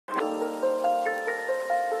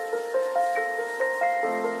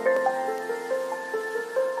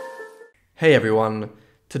Hey everyone,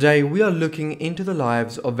 today we are looking into the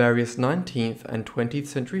lives of various 19th and 20th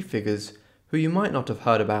century figures who you might not have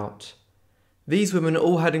heard about. These women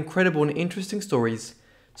all had incredible and interesting stories,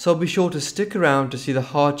 so be sure to stick around to see the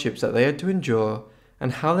hardships that they had to endure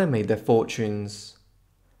and how they made their fortunes.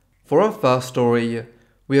 For our first story,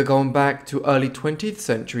 we are going back to early 20th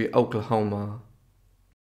century Oklahoma.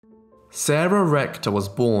 Sarah Rector was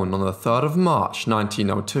born on the 3rd of March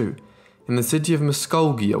 1902 in the city of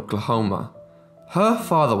Muskogee, Oklahoma. Her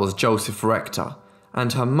father was Joseph Rector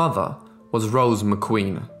and her mother was Rose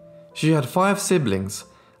McQueen. She had 5 siblings,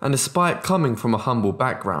 and despite coming from a humble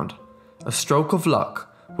background, a stroke of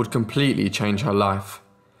luck would completely change her life.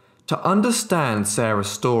 To understand Sarah's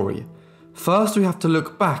story, first we have to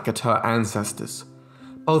look back at her ancestors.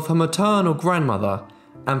 Both her maternal grandmother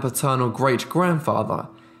and paternal great-grandfather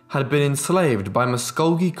had been enslaved by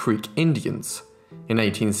Muskogee Creek Indians. In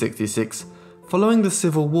 1866, following the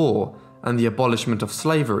Civil War and the abolishment of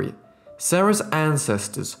slavery, Sarah's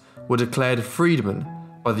ancestors were declared freedmen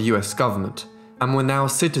by the US government and were now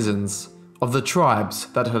citizens of the tribes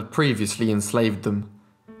that had previously enslaved them.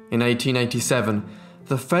 In 1887,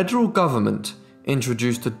 the federal government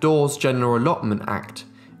introduced the Dawes General Allotment Act,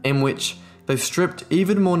 in which they stripped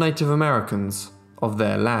even more Native Americans of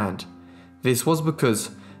their land. This was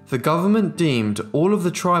because the government deemed all of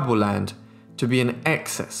the tribal land to be an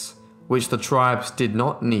excess which the tribes did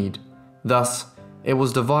not need. Thus, it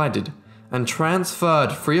was divided and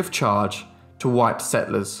transferred free of charge to white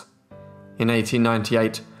settlers. In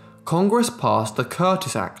 1898, Congress passed the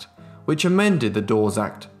Curtis Act, which amended the Dawes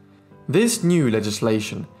Act. This new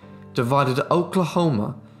legislation divided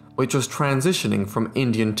Oklahoma, which was transitioning from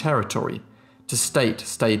Indian Territory to state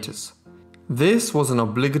status. This was an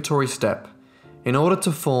obligatory step in order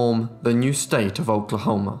to form the new state of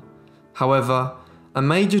Oklahoma. However, a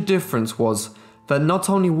major difference was that not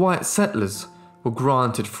only white settlers were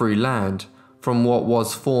granted free land from what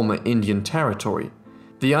was former Indian Territory,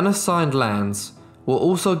 the unassigned lands were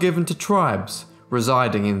also given to tribes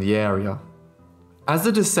residing in the area. As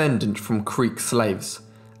a descendant from Creek slaves,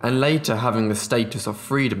 and later having the status of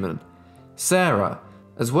freedmen, Sarah,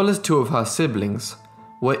 as well as 2 of her siblings,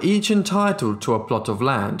 were each entitled to a plot of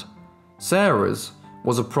land. Sarah's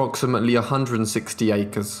was approximately 160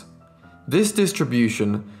 acres. This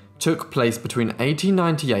distribution took place between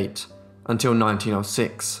 1898 until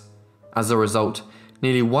 1906. As a result,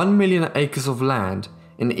 nearly 1 million acres of land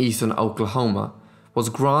in eastern Oklahoma was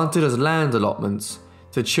granted as land allotments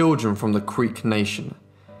to children from the Creek Nation.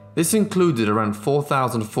 This included around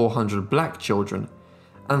 4,400 black children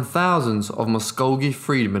and thousands of Muskogee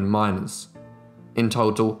freedmen miners. In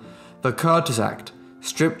total, the Curtis Act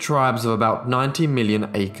stripped tribes of about 90 million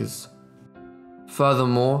acres.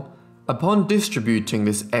 Furthermore, upon distributing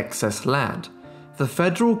this excess land, the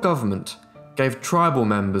federal government gave tribal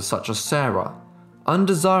members such as Sarah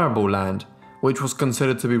undesirable land which was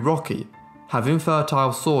considered to be rocky, have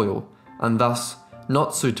infertile soil, and thus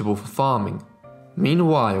not suitable for farming.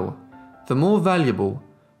 Meanwhile, the more valuable,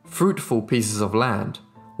 fruitful pieces of land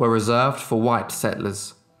were reserved for white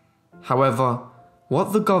settlers. However,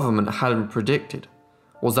 what the government hadn't predicted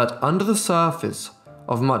was that under the surface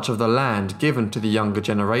of much of the land given to the younger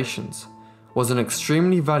generations was an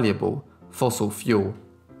extremely valuable fossil fuel.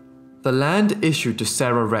 The land issued to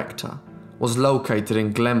Sarah Rector was located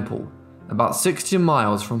in Glenpool, about 60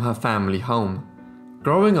 miles from her family home.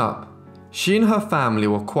 Growing up, she and her family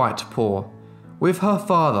were quite poor, with her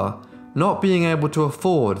father not being able to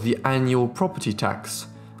afford the annual property tax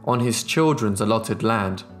on his children's allotted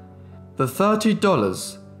land. The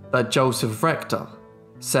 $30 that Joseph Rector,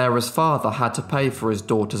 Sarah's father, had to pay for his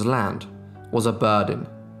daughter's land was a burden.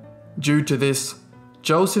 Due to this,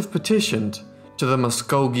 Joseph petitioned to the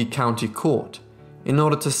Muskogee County Court in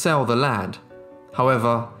order to sell the land.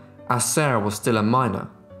 However, as Sarah was still a minor,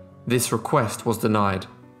 this request was denied.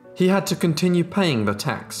 He had to continue paying the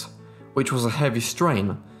tax, which was a heavy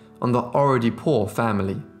strain on the already poor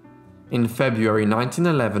family. In February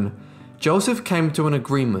 1911, Joseph came to an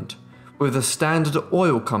agreement with the Standard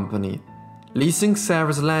Oil Company, leasing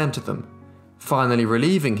Sarah's land to them, finally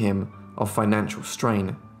relieving him of financial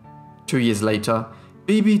strain. 2 years later,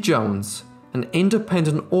 B.B. Jones, an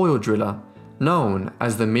independent oil driller known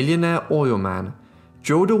as the Millionaire Oil Man,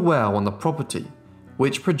 drilled a well on the property,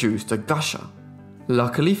 which produced a gusher.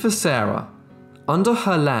 Luckily for Sarah, under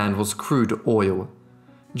her land was crude oil.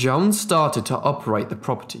 Jones started to operate the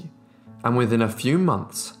property, and within a few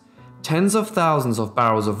months, tens of thousands of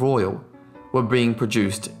barrels of oil were being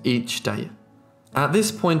produced each day. At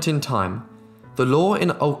this point in time, the law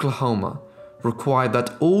in Oklahoma required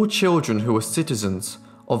that all children who were citizens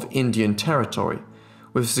of Indian Territory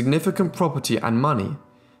with significant property and money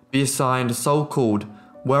be assigned so-called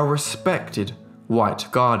well-respected white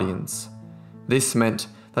guardians. This meant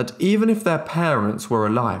that even if their parents were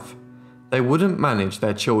alive, they wouldn't manage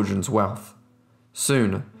their children's wealth.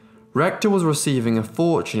 Soon, Rector was receiving a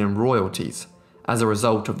fortune in royalties as a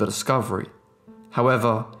result of the discovery.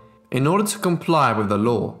 However, in order to comply with the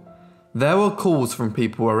law, there were calls from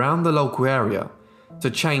people around the local area to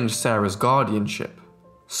change Sarah's guardianship.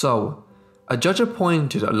 So, a judge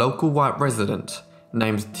appointed a local white resident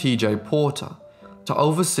named TJ Porter to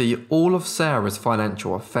oversee all of Sarah's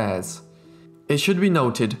financial affairs. It should be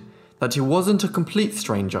noted that he wasn't a complete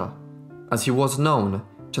stranger, as he was known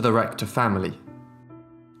to the Rector family.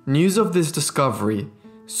 News of this discovery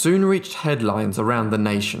soon reached headlines around the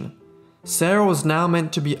nation. Sarah was now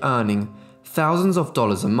meant to be earning thousands of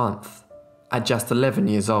dollars a month at just 11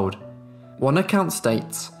 years old. One account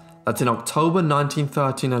states that in October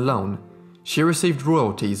 1913 alone, she received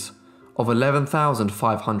royalties of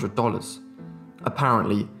 $11,500.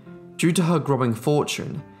 Apparently, due to her growing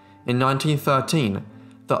fortune, in 1913,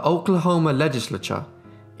 the Oklahoma legislature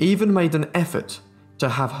even made an effort to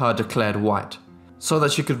have her declared white, so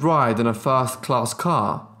that she could ride in a first-class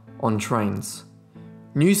car on trains.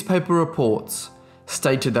 Newspaper reports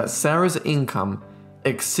stated that Sarah's income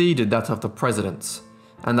exceeded that of the president's,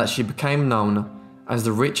 and that she became known as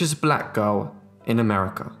the richest black girl in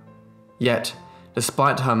America. Yet,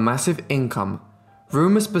 despite her massive income,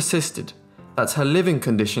 rumors persisted that her living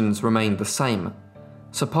conditions remained the same.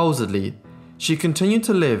 Supposedly, she continued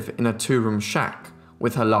to live in a two-room shack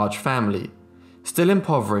with her large family. Still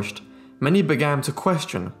impoverished, many began to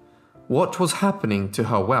question what was happening to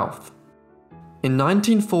her wealth. In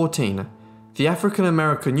 1914, the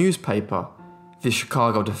African-American newspaper, the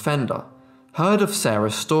Chicago Defender, heard of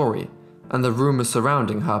Sarah's story and the rumors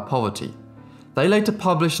surrounding her poverty. They later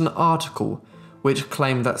published an article which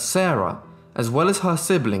claimed that Sarah, as well as her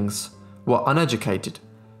siblings, were uneducated,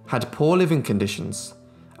 had poor living conditions,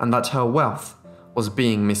 and that her wealth was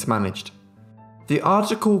being mismanaged. The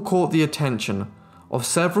article caught the attention of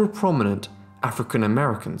several prominent African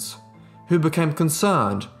Americans, who became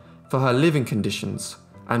concerned for her living conditions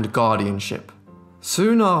and guardianship.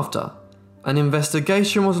 Soon after, an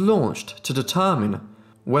investigation was launched to determine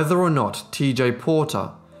whether or not TJ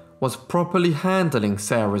Porter was properly handling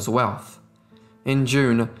Sarah's wealth. In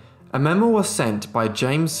June, a memo was sent by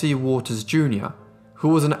James C. Waters Jr., who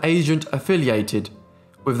was an agent affiliated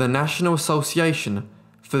with the National Association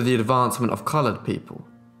for the Advancement of Colored People.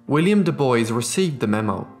 William Du Bois received the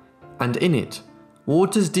memo, and in it,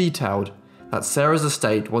 Waters detailed that Sarah's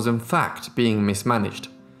estate was in fact being mismanaged.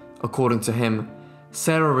 According to him,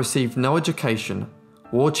 Sarah received no education,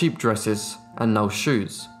 wore cheap dresses, and no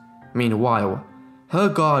shoes. Meanwhile, her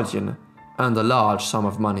guardian earned a large sum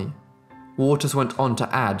of money. Waters went on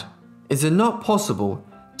to add, "Is it not possible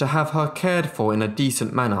to have her cared for in a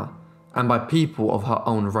decent manner and by people of her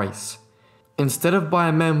own race, instead of by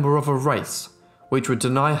a member of a race which would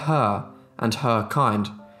deny her and her kind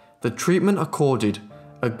the treatment accorded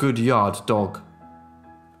a good yard dog?"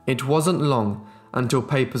 It wasn't long until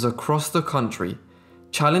papers across the country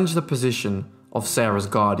challenged the position of Sarah's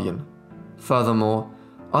guardian. Furthermore,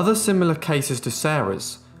 other similar cases to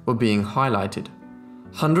Sarah's were being highlighted.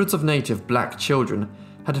 Hundreds of native black children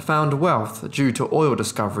had found wealth due to oil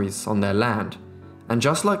discoveries on their land, and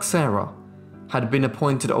just like Sarah, had been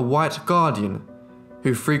appointed a white guardian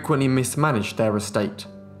who frequently mismanaged their estate.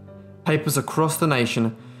 Papers across the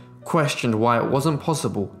nation questioned why it wasn't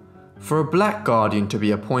possible for a black guardian to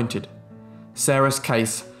be appointed. Sarah's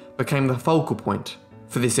case became the focal point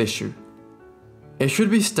for this issue. It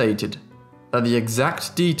should be stated that the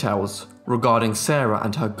exact details regarding Sarah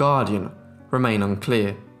and her guardian remain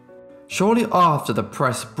unclear. Shortly after the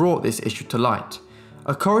press brought this issue to light,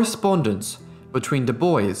 a correspondence between Du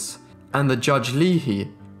Bois and the Judge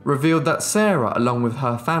Leahy revealed that Sarah, along with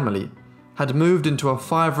her family, had moved into a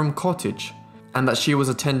 5-room cottage and that she was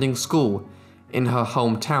attending school in her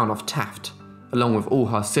hometown of Taft, along with all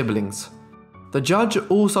her siblings. The judge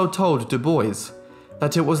also told Du Bois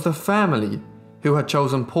that it was the family who had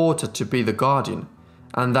chosen Porter to be the guardian,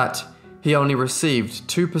 and that he only received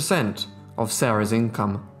 2% of Sarah's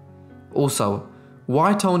income. Also,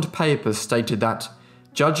 white-owned papers stated that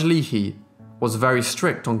Judge Leahy was very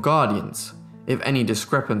strict on guardians if any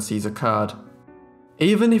discrepancies occurred.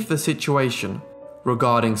 Even if the situation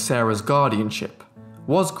regarding Sarah's guardianship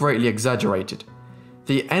was greatly exaggerated,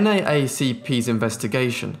 the NAACP's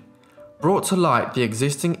investigation brought to light the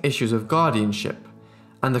existing issues of guardianship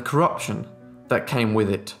and the corruption that came with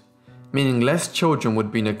it, meaning less children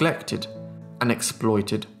would be neglected and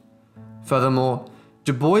exploited. Furthermore,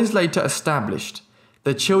 Du Bois later established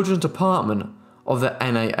the Children's Department of the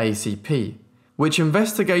NAACP, which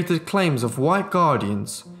investigated claims of white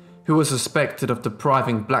guardians who were suspected of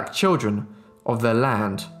depriving black children of their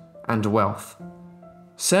land and wealth.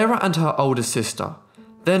 Sarah and her older sister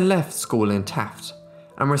then left school in Taft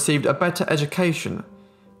and received a better education,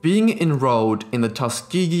 being enrolled in the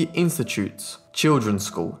Tuskegee Institute's children's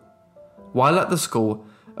school. While at the school,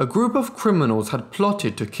 a group of criminals had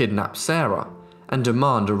plotted to kidnap Sarah and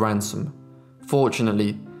demand a ransom.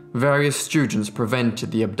 Fortunately, various students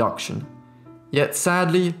prevented the abduction. Yet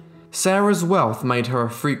sadly, Sarah's wealth made her a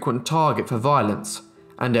frequent target for violence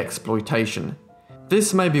and exploitation.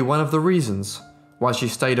 This may be one of the reasons why she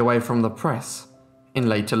stayed away from the press in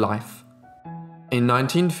later life. In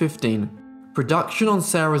 1915, production on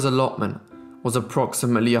Sarah's allotment was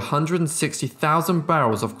approximately 160,000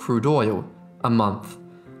 barrels of crude oil a month.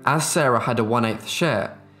 As Sarah had a 1/8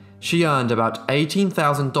 share, she earned about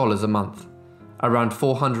 $18,000 a month, around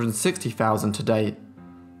 $460,000 today.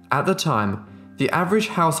 At the time, the average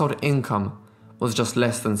household income was just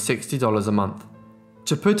less than $60 a month.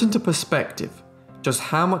 To put into perspective just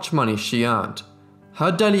how much money she earned,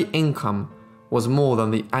 her daily income was more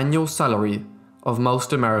than the annual salary of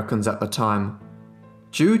most Americans at the time.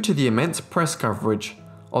 Due to the immense press coverage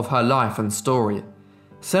of her life and story,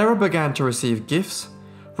 Sarah began to receive gifts,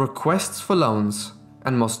 requests for loans,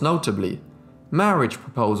 and most notably, marriage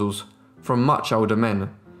proposals from much older men,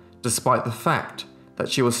 despite the fact that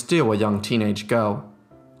she was still a young teenage girl.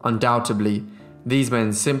 Undoubtedly, these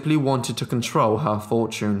men simply wanted to control her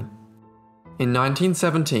fortune. In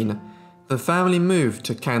 1917, the family moved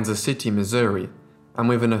to Kansas City, Missouri, and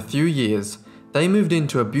within a few years, they moved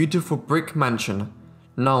into a beautiful brick mansion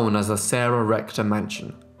known as the Sarah Rector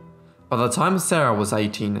Mansion. By the time Sarah was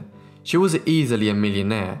 18, she was easily a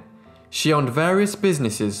millionaire. She owned various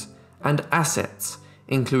businesses and assets,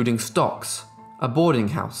 including stocks, a boarding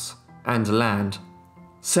house, and land.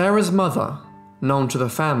 Sarah's mother, known to the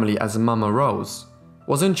family as Mama Rose,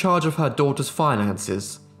 was in charge of her daughter's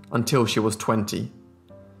finances until she was 20.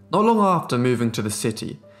 Not long after moving to the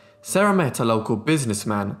city, Sarah met a local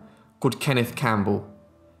businessman called Kenneth Campbell.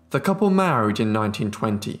 The couple married in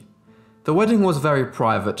 1920. The wedding was very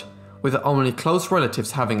private, with only close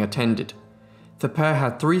relatives having attended. The pair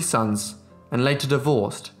had 3 sons and later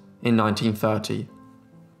divorced in 1930.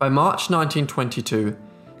 By March 1922,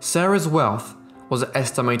 Sarah's wealth was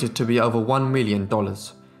estimated to be over $1 million,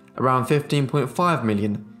 around $15.5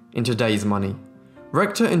 million in today's money.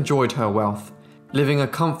 Rector enjoyed her wealth, living a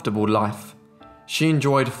comfortable life. She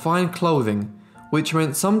enjoyed fine clothing, which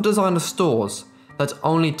meant some designer stores that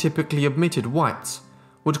only typically admitted whites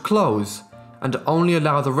would close and only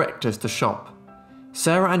allow the rectors to shop.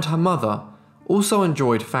 Sarah and her mother also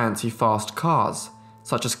enjoyed fancy fast cars,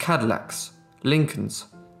 such as Cadillacs, Lincolns,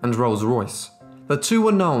 and Rolls-Royce. The two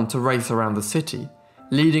were known to race around the city,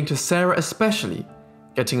 leading to Sarah especially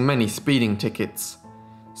getting many speeding tickets.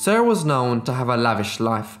 Sarah was known to have a lavish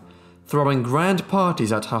life, throwing grand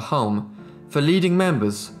parties at her home for leading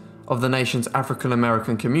members of the nation's African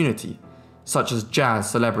American community, such as jazz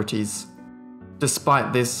celebrities.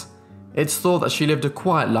 Despite this, it's thought that she lived a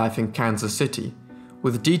quiet life in Kansas City,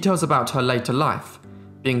 with details about her later life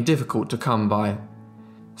being difficult to come by.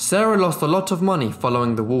 Sarah lost a lot of money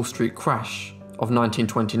following the Wall Street crash of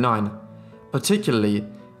 1929, particularly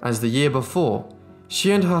as the year before,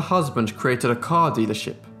 she and her husband created a car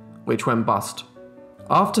dealership, which went bust.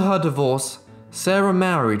 After her divorce, Sarah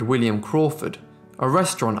married William Crawford, a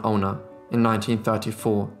restaurant owner, in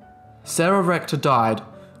 1934. Sarah Rector died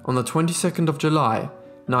on the 22nd of July,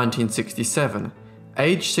 1967,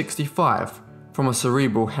 aged 65, from a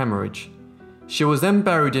cerebral hemorrhage. She was then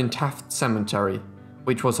buried in Taft Cemetery,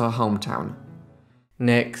 which was her hometown.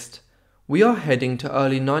 Next, we are heading to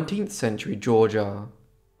early 19th century Georgia.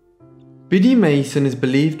 Biddy Mason is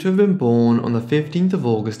believed to have been born on the 15th of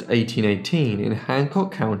August 1818 in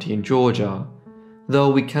Hancock County in Georgia, though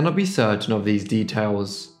we cannot be certain of these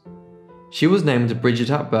details. She was named Bridget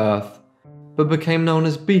at birth, but became known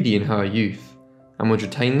as Biddy in her youth, and would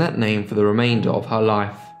retain that name for the remainder of her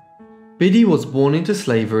life. Biddy was born into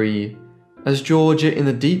slavery, as Georgia in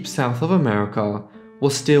the deep south of America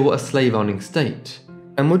was still a slave-owning state,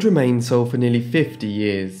 and would remain so for nearly 50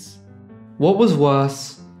 years. What was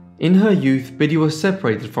worse, in her youth Biddy was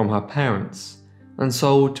separated from her parents, and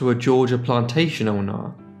sold to a Georgia plantation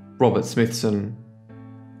owner, Robert Smithson.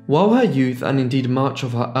 While her youth and indeed much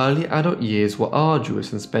of her early adult years were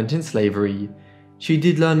arduous and spent in slavery, she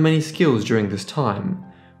did learn many skills during this time,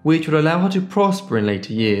 which would allow her to prosper in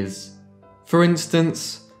later years. For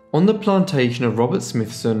instance, on the plantation of Robert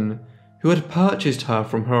Smithson, who had purchased her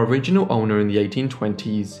from her original owner in the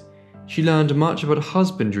 1820s, she learned much about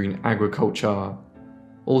husbandry and agriculture.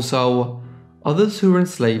 Also, others who were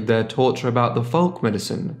enslaved there taught her about the folk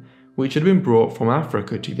medicine which had been brought from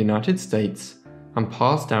Africa to the United States and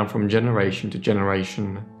passed down from generation to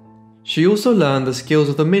generation. She also learned the skills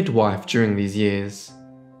of the midwife during these years.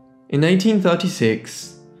 In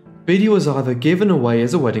 1836, Biddy was either given away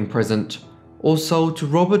as a wedding present or sold to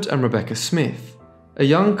Robert and Rebecca Smith, a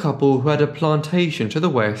young couple who had a plantation to the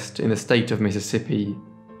west in the state of Mississippi.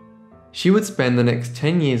 She would spend the next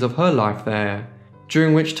 10 years of her life there,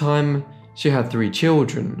 during which time she had 3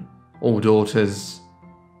 children, all daughters.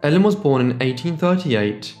 Ellen was born in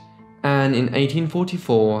 1838, Anne in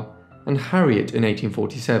 1844, and Harriet in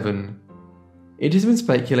 1847. It has been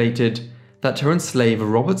speculated that her enslaver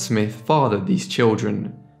Robert Smith fathered these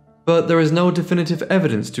children, but there is no definitive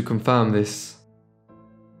evidence to confirm this.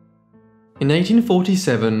 In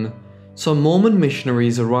 1847, some Mormon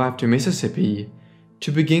missionaries arrived to Mississippi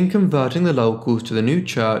to begin converting the locals to the new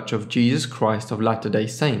Church of Jesus Christ of Latter-day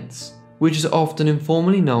Saints, which is often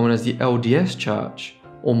informally known as the LDS Church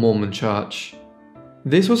or Mormon Church.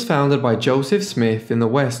 This was founded by Joseph Smith in the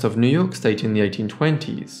west of New York State in the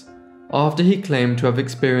 1820s, after he claimed to have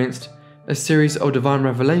experienced a series of divine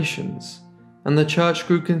revelations, and the church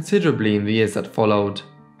grew considerably in the years that followed.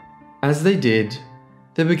 As they did,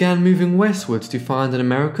 they began moving westwards to find an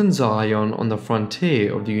American Zion on the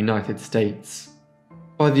frontier of the United States.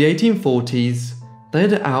 By the 1840s, they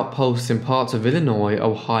had outposts in parts of Illinois,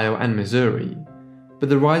 Ohio, and Missouri, but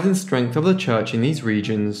the rising strength of the church in these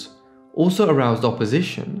regions also aroused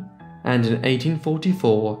opposition, and in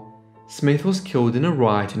 1844, Smith was killed in a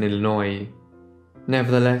riot in Illinois.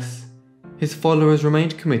 Nevertheless, his followers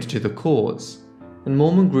remained committed to the cause, and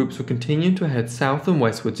Mormon groups would continue to head south and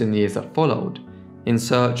westwards in the years that followed, in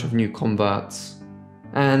search of new converts.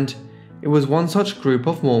 And it was one such group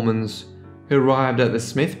of Mormons who arrived at the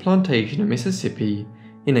Smith plantation in Mississippi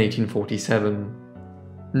in 1847.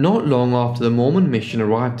 Not long after the Mormon mission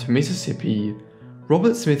arrived to Mississippi,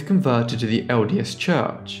 Robert Smith converted to the LDS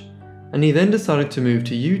Church, and he then decided to move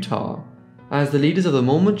to Utah, as the leaders of the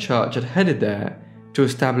Mormon Church had headed there to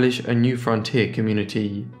establish a new frontier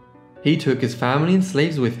community. He took his family and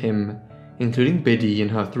slaves with him, including Biddy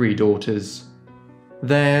and her 3 daughters.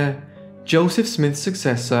 There, Joseph Smith's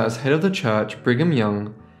successor as head of the church, Brigham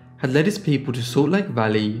Young, had led his people to Salt Lake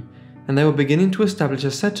Valley, and they were beginning to establish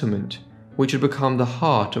a settlement which had become the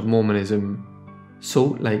heart of Mormonism,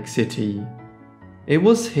 Salt Lake City. It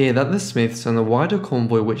was here that the Smiths and the wider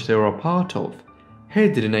convoy which they were a part of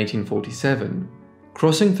headed in 1847,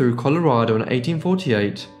 crossing through Colorado in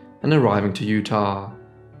 1848 and arriving to Utah.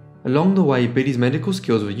 Along the way, Biddy's medical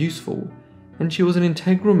skills were useful, and she was an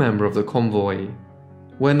integral member of the convoy.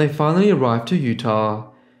 When they finally arrived to Utah,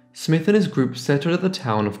 Smith and his group settled at the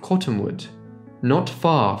town of Cottonwood, not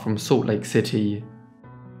far from Salt Lake City.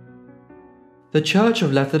 The Church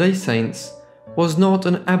of Latter-day Saints was not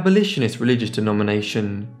an abolitionist religious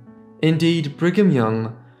denomination. Indeed, Brigham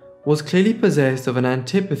Young was clearly possessed of an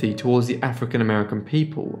antipathy towards the African American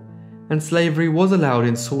people, and slavery was allowed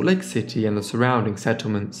in Salt Lake City and the surrounding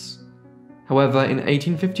settlements. However, in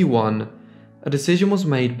 1851, a decision was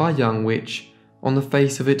made by Young which, on the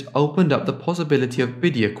face of it, opened up the possibility of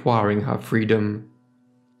Biddy acquiring her freedom.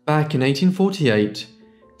 Back in 1848,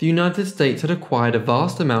 the United States had acquired a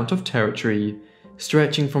vast amount of territory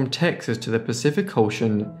stretching from Texas to the Pacific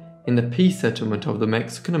Ocean in the peace settlement of the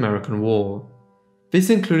Mexican-American War. This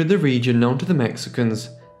included the region known to the Mexicans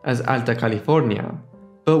as Alta California,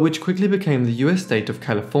 but which quickly became the US state of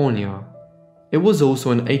California. It was also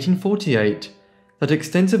in 1848 that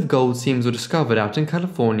extensive gold seams were discovered out in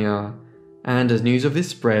California, and as news of this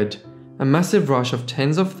spread, a massive rush of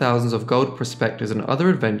tens of thousands of gold prospectors and other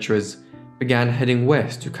adventurers began heading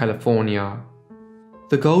west to California.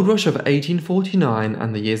 The gold rush of 1849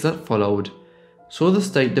 and the years that followed saw the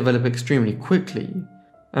state develop extremely quickly,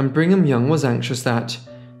 and Brigham Young was anxious that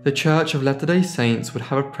the Church of Latter-day Saints would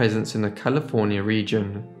have a presence in the California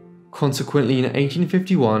region. Consequently, in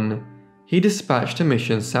 1851, he dispatched a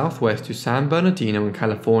mission southwest to San Bernardino in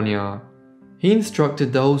California. He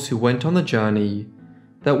instructed those who went on the journey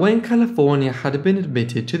that when California had been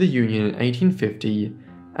admitted to the Union in 1850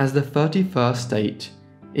 as the 31st state,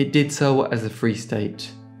 it did so as a free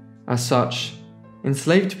state. As such,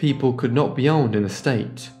 enslaved people could not be owned in the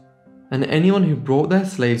state, and anyone who brought their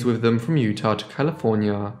slaves with them from Utah to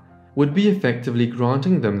California would be effectively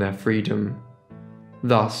granting them their freedom.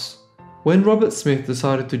 Thus, when Robert Smith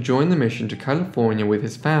decided to join the mission to California with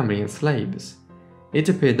his family and slaves, it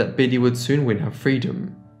appeared that Biddy would soon win her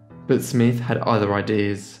freedom, but Smith had other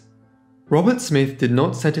ideas. Robert Smith did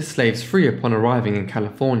not set his slaves free upon arriving in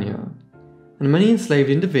California, and many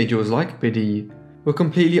enslaved individuals like Biddy were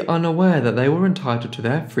completely unaware that they were entitled to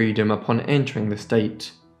their freedom upon entering the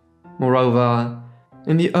state. Moreover,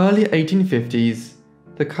 in the early 1850s,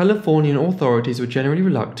 the Californian authorities were generally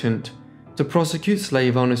reluctant to prosecute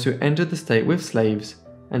slave owners who entered the state with slaves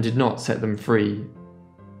and did not set them free.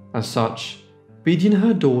 As such, Biddy and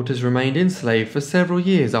her daughters remained enslaved for several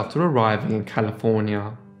years after arriving in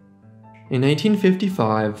California. In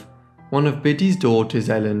 1855, one of Biddy's daughters,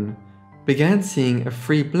 Ellen, began seeing a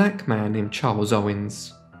free black man named Charles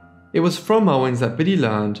Owens. It was from Owens that Biddy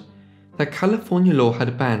learned that California law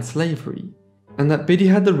had banned slavery, and that Biddy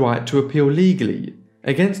had the right to appeal legally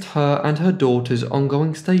against her and her daughter's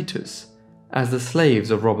ongoing status as the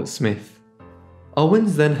slaves of Robert Smith.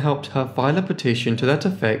 Owens then helped her file a petition to that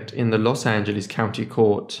effect in the Los Angeles County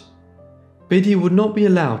Court. Biddy would not be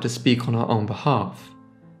allowed to speak on her own behalf,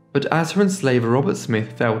 but as her enslaver Robert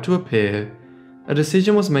Smith failed to appear, a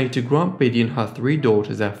decision was made to grant Biddy and her 3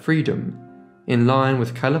 daughters their freedom, in line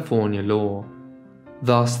with California law.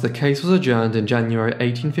 Thus, the case was adjourned in January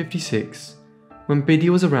 1856, when Biddy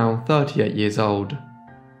was around 38 years old.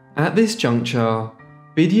 At this juncture,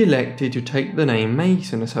 Biddy elected to take the name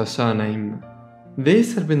Mason as her surname.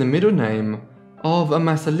 This had been the middle name of a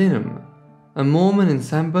Masalinum, a Mormon in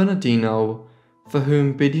San Bernardino, for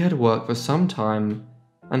whom Biddy had worked for some time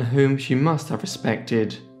and whom she must have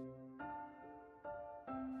respected.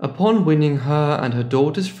 Upon winning her and her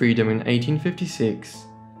daughter's freedom in 1856,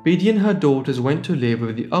 Biddy and her daughters went to live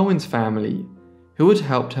with the Owens family, who had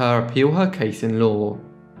helped her appeal her case in law,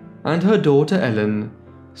 and her daughter Ellen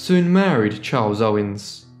soon married Charles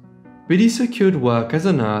Owens. Biddy secured work as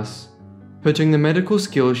a nurse, putting the medical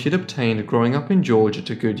skills she'd obtained growing up in Georgia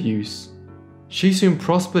to good use. She soon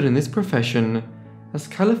prospered in this profession, as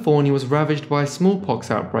California was ravaged by a smallpox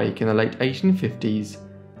outbreak in the late 1850s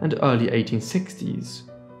and early 1860s,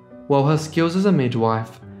 while her skills as a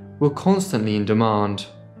midwife were constantly in demand.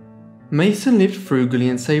 Mason lived frugally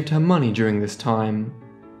and saved her money during this time.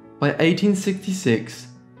 By 1866,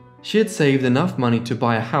 she had saved enough money to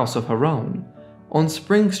buy a house of her own on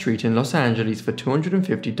Spring Street in Los Angeles for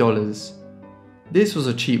 $250. This was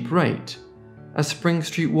a cheap rate, as Spring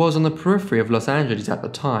Street was on the periphery of Los Angeles at the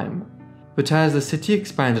time, but as the city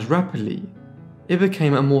expanded rapidly, it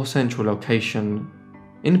became a more central location.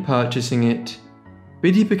 In purchasing it,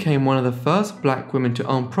 Biddy became one of the first black women to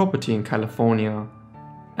own property in California,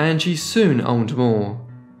 and she soon owned more.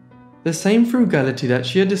 The same frugality that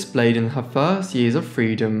she had displayed in her first years of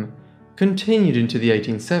freedom continued into the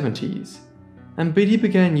 1870s, and Biddy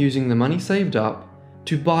began using the money saved up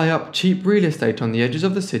to buy up cheap real estate on the edges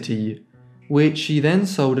of the city, which she then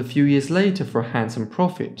sold a few years later for a handsome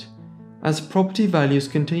profit, as property values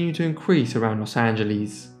continued to increase around Los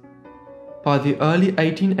Angeles. By the early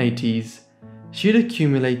 1880s, she had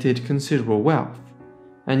accumulated considerable wealth,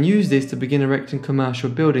 and used this to begin erecting commercial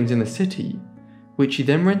buildings in the city, which she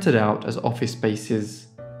then rented out as office spaces.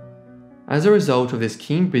 As a result of this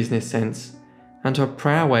keen business sense and her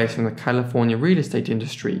prowess in the California real estate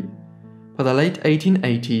industry, by the late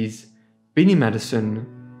 1880s, Biddy Madison,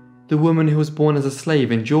 the woman who was born as a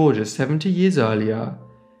slave in Georgia 70 years earlier,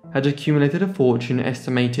 had accumulated a fortune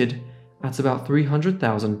estimated at about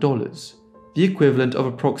 $300,000, the equivalent of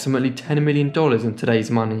approximately $10 million in today's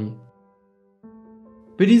money.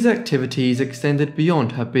 Biddy's activities extended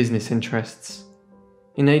beyond her business interests.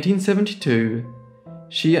 In 1872,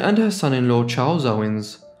 she and her son-in-law Charles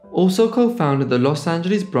Owens also co-founded the Los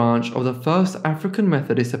Angeles branch of the First African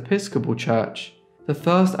Methodist Episcopal Church, the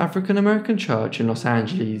first African-American church in Los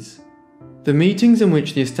Angeles. The meetings in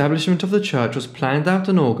which the establishment of the church was planned out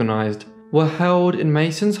and organized were held in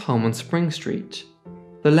Mason's home on Spring Street.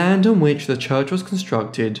 The land on which the church was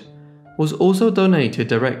constructed was also donated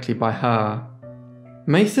directly by her.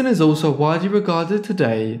 Mason is also widely regarded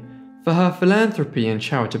today for her philanthropy and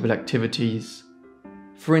charitable activities.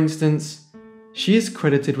 For instance, she is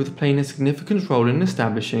credited with playing a significant role in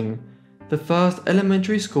establishing the first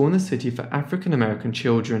elementary school in the city for African American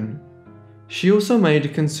children. She also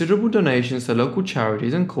made considerable donations to local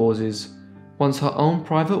charities and causes once her own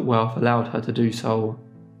private wealth allowed her to do so.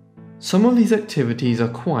 Some of these activities are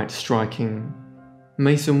quite striking.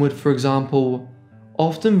 Mason would, for example,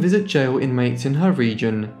 often visit jail inmates in her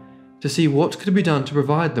region to see what could be done to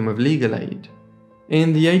provide them with legal aid.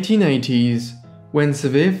 In the 1880s, when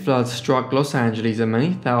severe floods struck Los Angeles and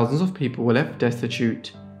many thousands of people were left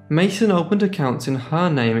destitute, Mason opened accounts in her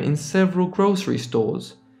name in several grocery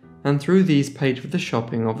stores, and through these paid for the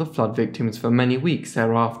shopping of the flood victims for many weeks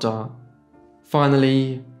thereafter.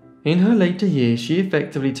 Finally, in her later years, she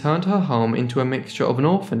effectively turned her home into a mixture of an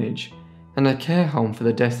orphanage and a care home for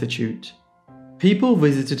the destitute. People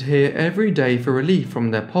visited here every day for relief from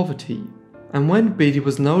their poverty, and when Biddy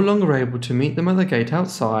was no longer able to meet them at the gate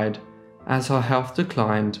outside, as her health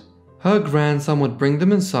declined, her grandson would bring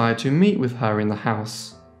them inside to meet with her in the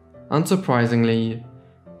house. Unsurprisingly,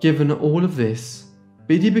 given all of this,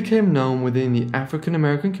 Biddy became known within the African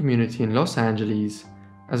American community in Los Angeles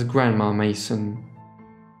as Grandma Mason.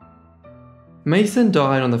 Mason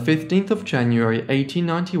died on the 15th of January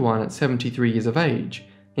 1891 at 73 years of age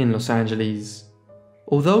in Los Angeles.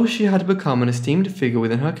 Although she had become an esteemed figure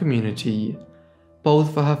within her community,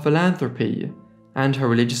 both for her philanthropy and her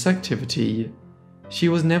religious activity, she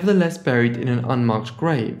was nevertheless buried in an unmarked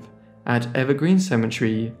grave at Evergreen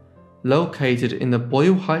Cemetery, located in the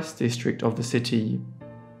Boyle Heights district of the city.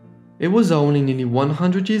 It was only nearly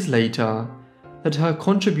 100 years later that her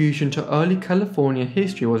contribution to early California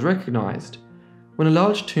history was recognized, when a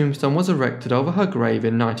large tombstone was erected over her grave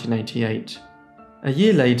in 1988. A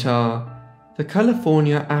year later, the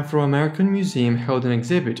California Afro-American Museum held an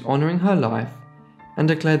exhibit honoring her life and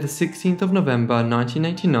declared the 16th of November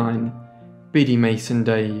 1989 Biddy Mason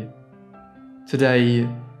Day. Today,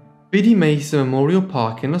 Biddy Mason Memorial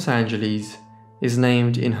Park in Los Angeles is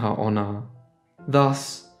named in her honor.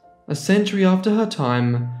 Thus, a century after her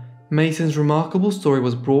time, Mason's remarkable story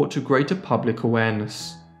was brought to greater public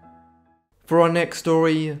awareness. For our next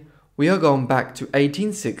story, we are going back to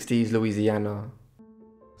 1860s Louisiana.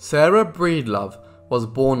 Sarah Breedlove was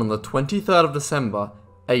born on the 23rd of December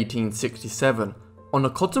 1867 on a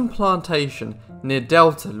cotton plantation near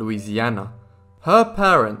Delta, Louisiana. Her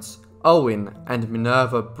parents, Owen and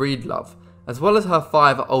Minerva Breedlove, as well as her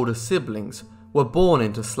 5 older siblings, were born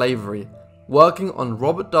into slavery, working on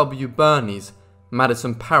Robert W. Birney's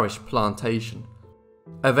Madison Parish plantation.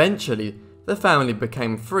 Eventually, the family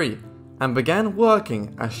became free and began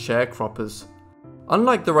working as sharecroppers.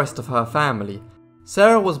 Unlike the rest of her family,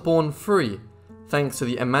 Sarah was born free thanks to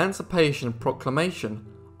the Emancipation Proclamation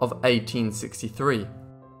of 1863.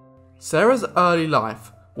 Sarah's early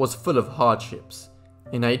life was full of hardships.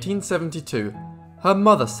 In 1872, her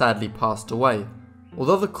mother sadly passed away.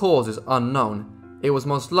 Although the cause is unknown, it was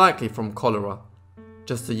most likely from cholera.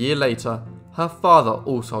 Just a year later, her father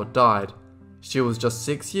also died. She was just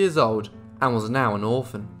 6 years old and was now an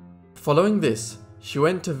orphan. Following this, she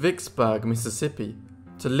went to Vicksburg, Mississippi,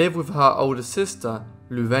 to live with her older sister,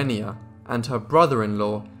 Luvenia, and her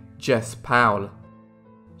brother-in-law, Jess Powell.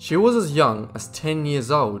 She was as young as 10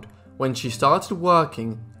 years old when she started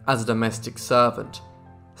working as a domestic servant.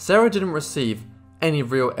 Sarah didn't receive any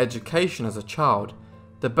real education as a child.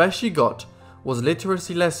 The best she got was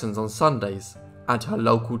literacy lessons on Sundays at her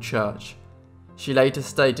local church. She later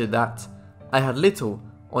stated that, "I had little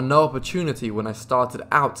or no opportunity when I started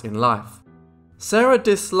out in life." Sarah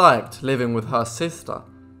disliked living with her sister,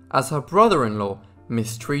 as her brother-in-law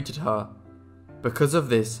mistreated her. Because of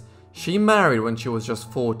this, she married when she was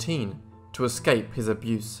just 14 to escape his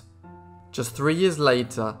abuse. Just 3 years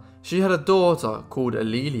later, she had a daughter called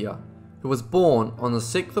Alelia, who was born on the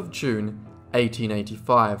 6th of June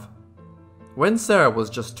 1885. When Sarah was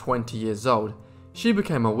just 20 years old, she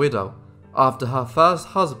became a widow after her first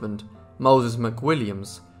husband, Moses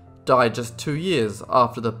McWilliams, died just 2 years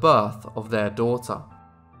after the birth of their daughter.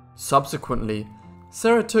 Subsequently,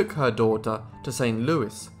 Sarah took her daughter to St.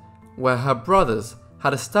 Louis, where her brothers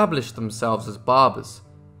had established themselves as barbers.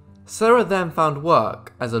 Sarah then found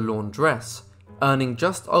work as a laundress, earning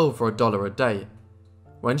just over $1 a day.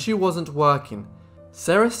 When she wasn't working,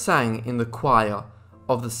 Sarah sang in the choir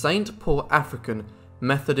of the St. Paul African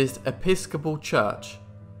Methodist Episcopal Church.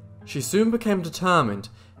 She soon became determined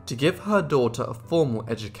to give her daughter a formal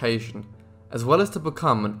education, as well as to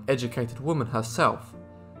become an educated woman herself.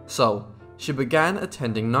 So, she began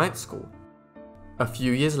attending night school. A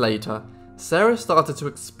few years later, Sarah started to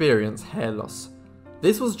experience hair loss.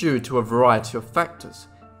 This was due to a variety of factors,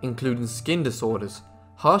 including skin disorders,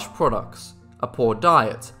 harsh products, a poor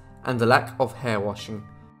diet, and a lack of hair washing.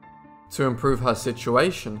 To improve her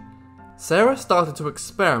situation, Sarah started to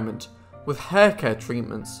experiment with hair care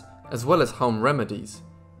treatments as well as home remedies.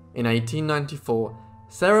 In 1894,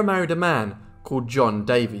 Sarah married a man called John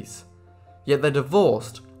Davies, yet they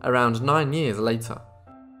divorced around 9 years later.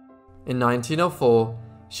 In 1904,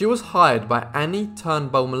 she was hired by Annie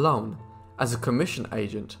Turnbow Malone as a commission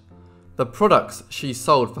agent. The products she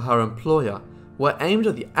sold for her employer were aimed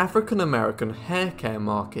at the African American hair care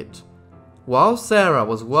market. While Sarah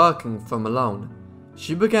was working for Malone,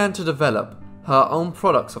 she began to develop her own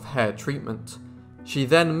products of hair treatment. She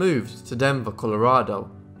then moved to Denver, Colorado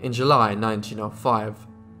in July 1905.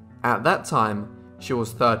 At that time, she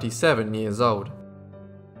was 37 years old.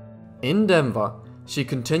 In Denver, she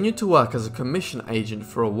continued to work as a commission agent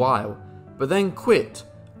for a while but then quit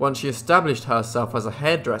once she established herself as a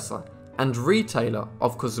hairdresser and retailer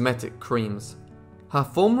of cosmetic creams. Her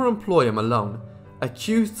former employer Malone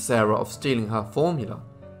accused Sarah of stealing her formula,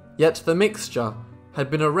 yet the mixture had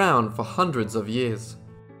been around for hundreds of years.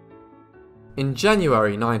 In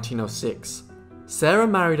January 1906, Sarah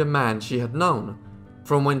married a man she had known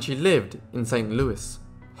from when she lived in St. Louis.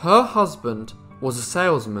 Her husband was a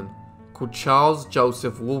salesman called Charles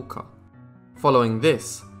Joseph Walker. Following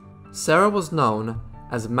this, Sarah was known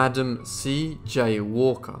as Madam C.J.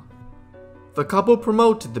 Walker. The couple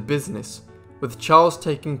promoted the business, with Charles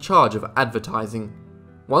taking charge of advertising.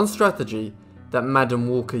 One strategy that Madam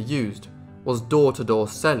Walker used was door-to-door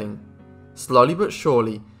selling. Slowly but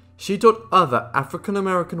surely, she taught other African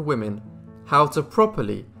American women how to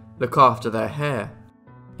properly look after their hair.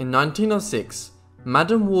 In 1906,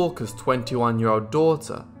 Madam Walker's 21-year-old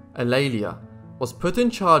daughter, Eulalia, was put in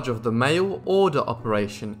charge of the mail order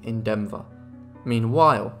operation in Denver.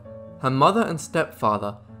 Meanwhile, her mother and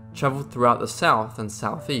stepfather traveled throughout the South and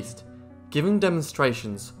Southeast, giving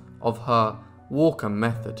demonstrations of her Walker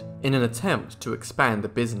method in an attempt to expand the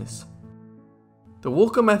business. The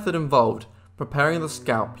Walker method involved preparing the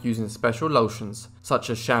scalp using special lotions such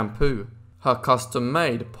as shampoo, her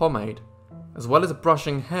custom-made pomade, as well as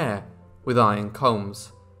brushing hair with iron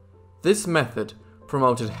combs. This method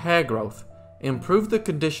promoted hair growth, improved the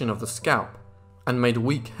condition of the scalp, and made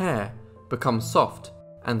weak hair become soft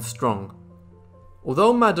and strong.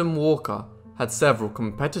 Although Madam Walker had several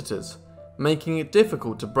competitors, making it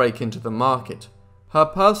difficult to break into the market, her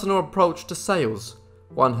personal approach to sales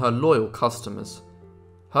won her loyal customers.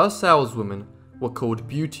 Her saleswomen were called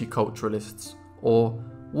beauty culturalists or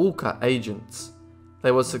Walker agents.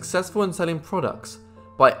 They were successful in selling products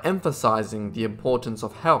by emphasizing the importance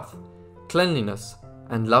of health, cleanliness,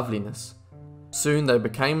 and loveliness. Soon they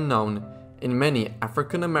became known in many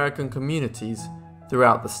African American communities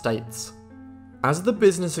throughout the states. As the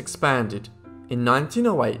business expanded, in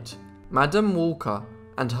 1908, Madam Walker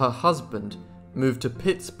and her husband moved to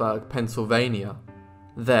Pittsburgh, Pennsylvania.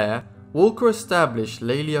 There, Walker established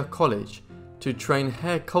Lelia College to train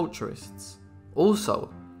hair culturists.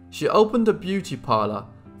 Also, she opened a beauty parlor,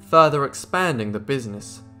 further expanding the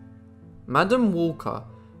business. Madam Walker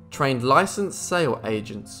trained licensed sale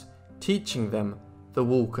agents, teaching them the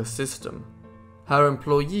Walker system. Her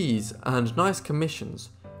employees earned nice commissions,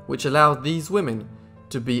 which allowed these women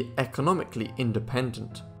to be economically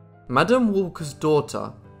independent. Madam Walker's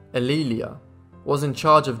daughter, Eulalia, was in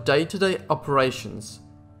charge of day-to-day operations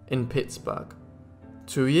in Pittsburgh.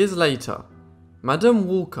 2 years later, Madam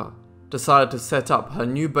Walker decided to set up her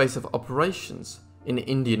new base of operations in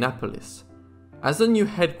Indianapolis. As the new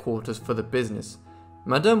headquarters for the business,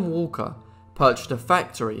 Madam Walker purchased a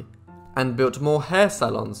factory and built more hair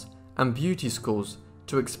salons and beauty schools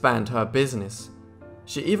to expand her business.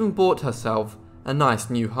 She even bought herself a nice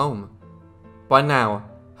new home. By now,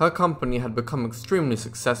 her company had become extremely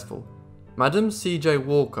successful. Madam C.J.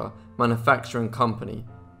 Walker Manufacturing Company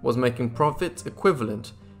was making profits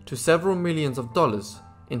equivalent to several millions of dollars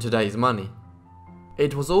in today's money.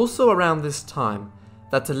 It was also around this time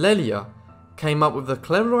that Eulalia came up with the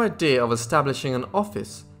clever idea of establishing an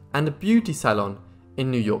office and a beauty salon in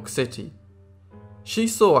New York City. She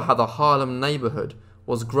saw how the Harlem neighborhood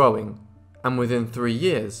was growing, and within 3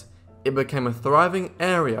 years, it became a thriving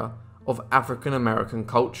area of African American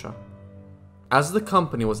culture. As the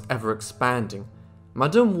company was ever expanding,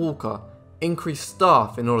 Madam Walker increased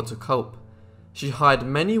staff in order to cope. She hired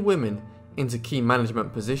many women into key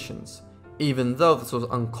management positions, even though this was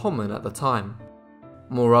uncommon at the time.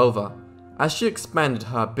 Moreover, as she expanded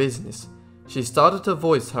her business, she started to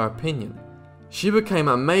voice her opinion. She became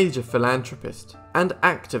a major philanthropist and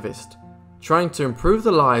activist, trying to improve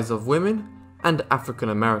the lives of women and African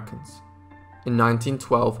Americans. In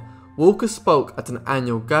 1912, Walker spoke at an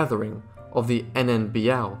annual gathering of the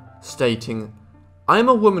NNBL, stating, "I am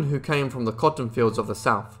a woman who came from the cotton fields of the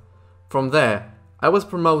South. From there, I was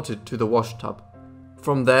promoted to the washtub.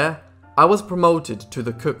 From there, I was promoted to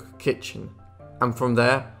the cook kitchen. And from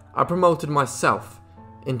there, I promoted myself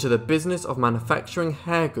into the business of manufacturing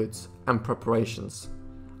hair goods and preparations.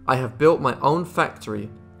 I have built my own factory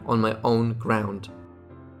on my own ground."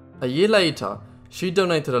 A year later, she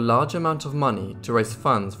donated a large amount of money to raise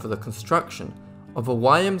funds for the construction of a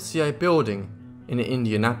YMCA building in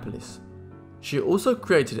Indianapolis. She also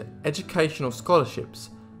created educational scholarships,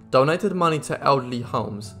 donated money to elderly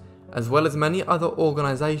homes, as well as many other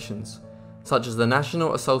organizations, such as the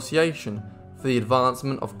National Association for the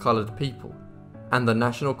Advancement of Colored People and the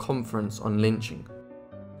National Conference on Lynching.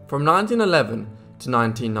 From 1911 to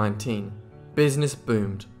 1919, business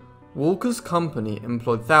boomed. Walker's company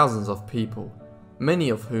employed thousands of people, many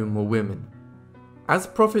of whom were women. As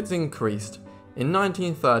profits increased, in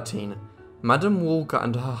 1913, Madame Walker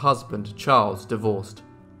and her husband Charles divorced.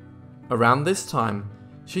 Around this time,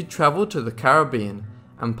 she travelled to the Caribbean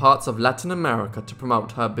and parts of Latin America to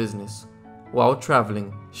promote her business. While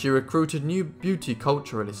travelling, she recruited new beauty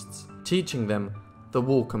culturalists, teaching them the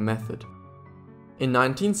Walker method. In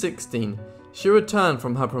 1916, she returned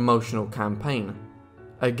from her promotional campaign.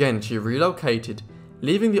 Again, she relocated,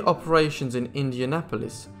 leaving the operations in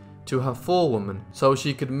Indianapolis to her forewoman so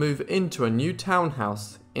she could move into a new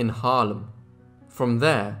townhouse in Harlem. From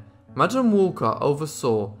there, Madame Walker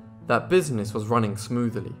oversaw that business was running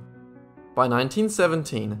smoothly. By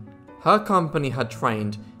 1917, her company had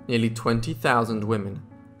trained nearly 20,000 women.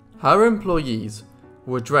 Her employees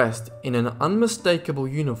were dressed in an unmistakable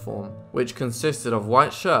uniform which consisted of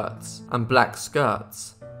white shirts and black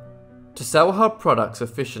skirts. To sell her products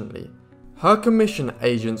efficiently, her commission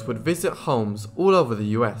agents would visit homes all over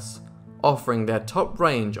the US, offering their top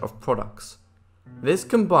range of products. This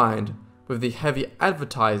combined with the heavy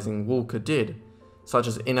advertising Walker did, such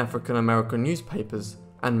as in African American newspapers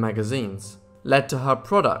and magazines, led to her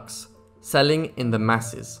products selling in the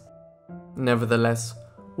masses. Nevertheless,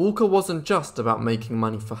 Walker wasn't just about making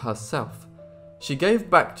money for herself. She gave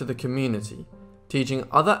back to the community, teaching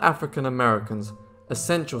other African Americans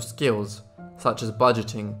essential skills such as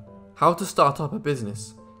budgeting, how to start up a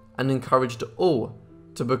business, and encouraged all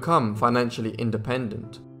to become financially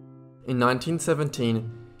independent. In 1917,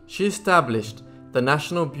 she established the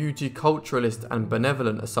National Beauty Culturalist and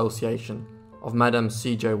Benevolent Association of Madame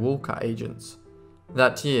C.J. Walker agents.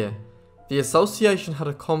 That year, the association had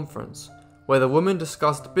a conference where the women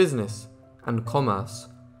discussed business and commerce.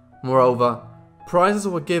 Moreover, prizes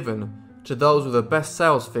were given to those with the best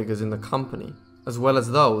sales figures in the company, as well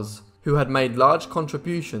as those who had made large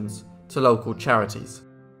contributions to local charities.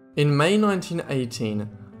 In May 1918,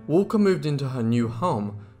 Walker moved into her new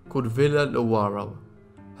home called Villa Luaro.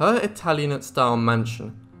 Her Italianate-style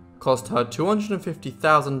mansion cost her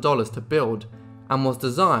 $250,000 to build and was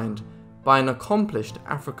designed by an accomplished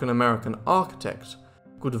African-American architect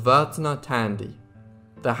called Vertner Tandy.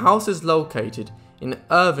 The house is located in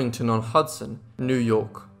Irvington-on-Hudson, New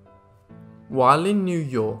York. While in New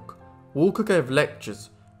York, Walker gave lectures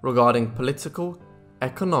regarding political,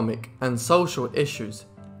 economic, and social issues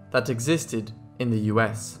that existed in the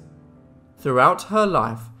US. Throughout her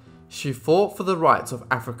life, she fought for the rights of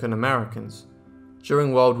African Americans.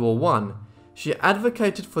 During World War I, she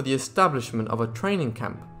advocated for the establishment of a training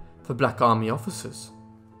camp for Black Army officers.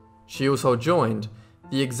 She also joined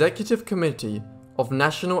the Executive Committee of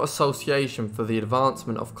National Association for the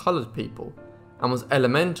Advancement of Colored People and was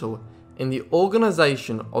elemental in the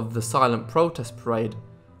organization of the Silent Protest Parade,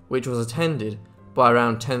 which was attended by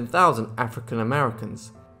around 10,000 African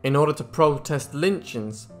Americans in order to protest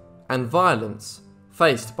lynchings and violence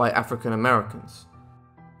faced by African Americans.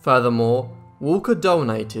 Furthermore, Walker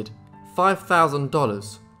donated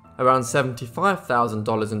 $5,000, around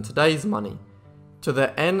 $75,000 in today's money, to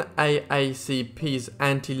the NAACP's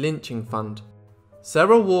anti-lynching fund.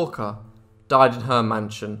 Sarah Walker died in her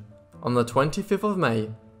mansion on the 25th of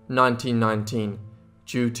May 1919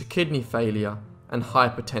 due to kidney failure and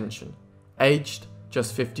hypertension, aged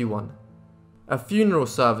just 51. A funeral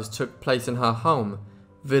service took place in her home,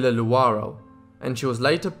 Villa Luaro, and she was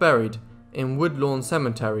later buried in Woodlawn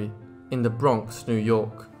Cemetery in the Bronx, New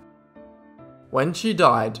York. When she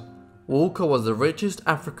died, Walker was the richest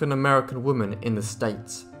African American woman in the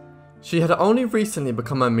States. She had only recently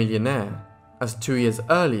become a millionaire, as 2 years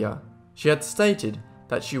earlier she had stated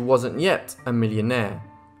that she wasn't yet a millionaire,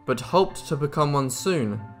 but hoped to become one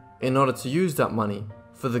soon in order to use that money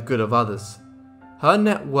for the good of others. Her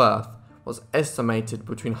net worth was estimated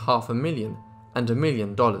between $500,000 and $1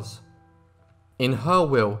 million. In her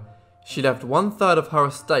will, she left 1/3 of her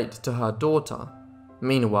estate to her daughter.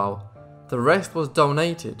 Meanwhile, the rest was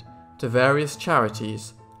donated to various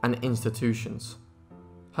charities and institutions.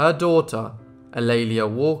 Her daughter, Alelia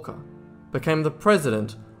Walker, became the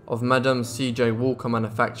president of Madame C.J. Walker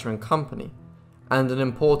Manufacturing Company and an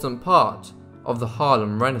important part of the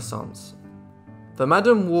Harlem Renaissance. The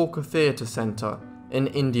Madame Walker Theatre Center in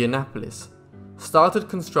Indianapolis started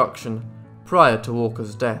construction prior to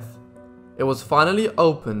Walker's death. It was finally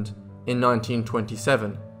opened in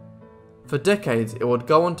 1927. For decades, it would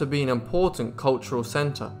go on to be an important cultural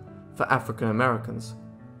center for African Americans.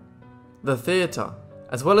 The theatre,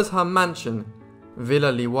 as well as her mansion,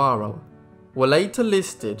 Villa Luaro, were later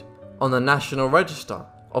listed on the National Register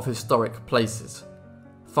of Historic Places.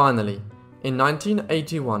 Finally, in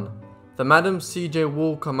 1981, the Madame C.J.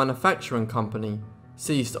 Walker Manufacturing Company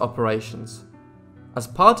ceased operations. As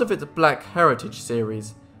part of its Black Heritage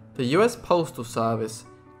series, the US Postal Service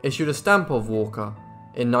issued a stamp of Walker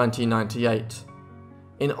in 1998.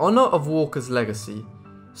 In honor of Walker's legacy,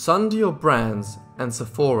 Sundial Brands and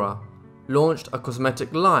Sephora launched a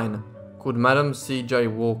cosmetic line called Madam C.J.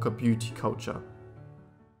 Walker Beauty Culture.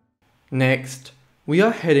 Next, we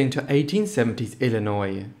are heading to 1870s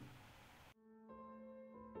Illinois.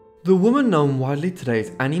 The woman known widely today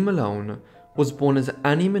as Annie Malone was born as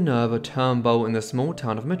Annie Minerva Turnbull in the small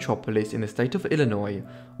town of Metropolis in the state of Illinois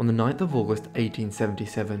on the 9th of August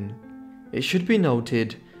 1877. It should be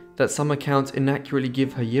noted that some accounts inaccurately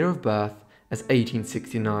give her year of birth as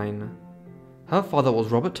 1869. Her father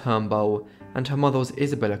was Robert Turnbull and her mother was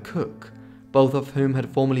Isabella Cook, both of whom had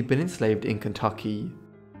formerly been enslaved in Kentucky.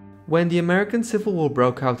 When the American Civil War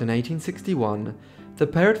broke out in 1861, the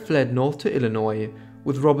pair had fled north to Illinois,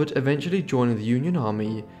 with Robert eventually joining the Union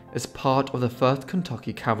Army as part of the 1st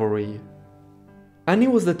Kentucky Cavalry. Annie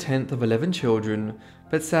was the 10th of 11 children,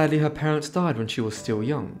 but sadly her parents died when she was still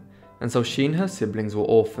young, and so she and her siblings were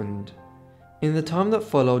orphaned. In the time that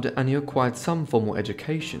followed, Annie acquired some formal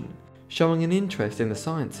education, showing an interest in the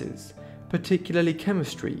sciences, particularly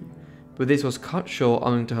chemistry, but this was cut short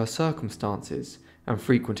owing to her circumstances and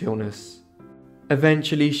frequent illness.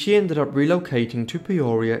 Eventually, she ended up relocating to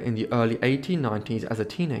Peoria in the early 1890s as a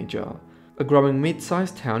teenager, a growing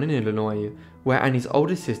mid-sized town in Illinois where Annie's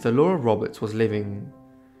older sister Laura Roberts was living.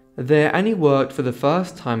 There, Annie worked for the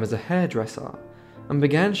first time as a hairdresser and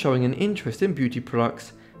began showing an interest in beauty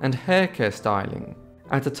products and hair care styling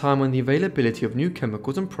at a time when the availability of new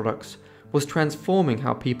chemicals and products was transforming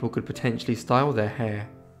how people could potentially style their hair.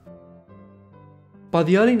 By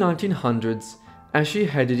the early 1900s, as she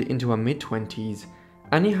headed into her mid-20s,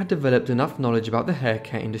 Annie had developed enough knowledge about the hair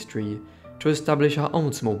care industry to establish her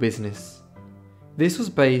own small business. This was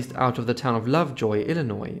based out of the town of Lovejoy,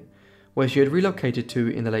 Illinois, where she had relocated to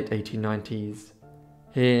in the late 1890s.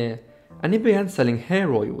 Here, Annie began selling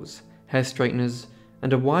hair oils, hair straighteners,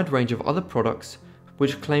 and a wide range of other products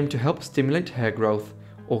which claimed to help stimulate hair growth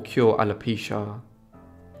or cure alopecia.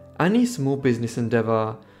 Annie's small business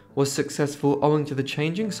endeavour was successful owing to the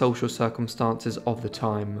changing social circumstances of the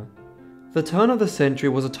time. The turn of the century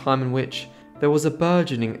was a time in which there was a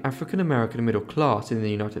burgeoning African American middle class in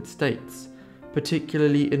the United States,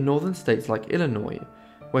 particularly in northern states like Illinois,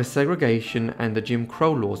 where segregation and the Jim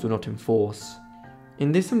Crow laws were not in force.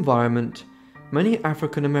 In this environment, many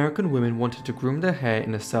African American women wanted to groom their hair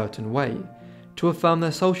in a certain way to affirm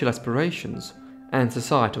their social aspirations and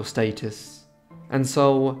societal status. And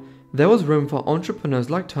so, there was room for entrepreneurs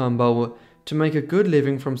like Turnbull to make a good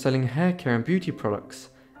living from selling hair care and beauty products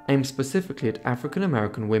aimed specifically at African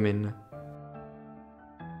American women.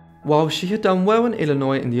 While she had done well in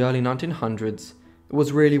Illinois in the early 1900s, it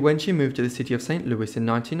was really when she moved to the city of St. Louis in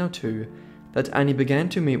 1902 that Annie began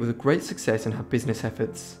to meet with great success in her business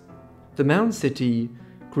efforts. The Mound City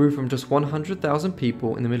grew from just 100,000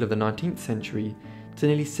 people in the middle of the 19th century to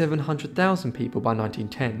nearly 700,000 people by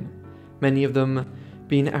 1910, many of them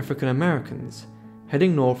being African Americans,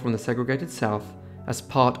 heading north from the segregated South as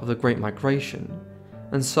part of the Great Migration,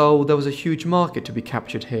 and so there was a huge market to be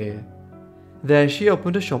captured here. There she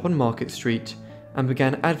opened a shop on Market Street and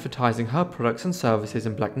began advertising her products and services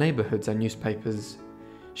in black neighborhoods and newspapers.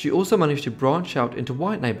 She also managed to branch out into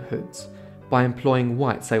white neighborhoods by employing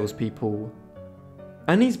white salespeople.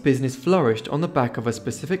 Annie's business flourished on the back of a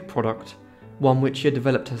specific product, one which she had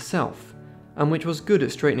developed herself, and which was good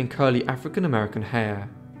at straightening curly African American hair.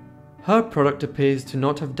 Her product appears to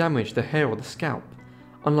not have damaged the hair or the scalp,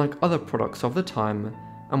 unlike other products of the time,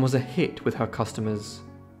 and was a hit with her customers.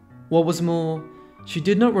 What was more, she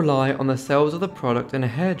did not rely on the sales of the product in a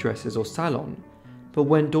hairdresser's or salon, but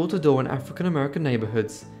went door to door in African American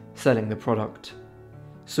neighborhoods selling the product.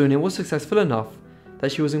 Soon it was successful enough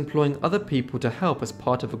that she was employing other people to help as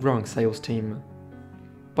part of a growing sales team.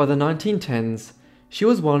 By the 1910s, she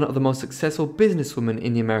was one of the most successful businesswomen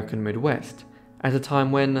in the American Midwest, at a time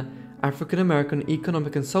when African American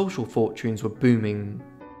economic and social fortunes were booming.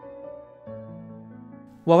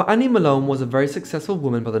 While Annie Malone was a very successful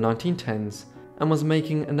woman by the 1910s and was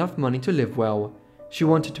making enough money to live well, she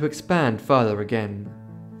wanted to expand further again.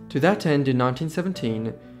 To that end, in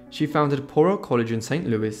 1917, she founded Poro College in St.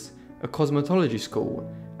 Louis, a cosmetology school,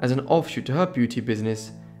 as an offshoot to her beauty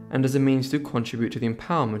business and as a means to contribute to the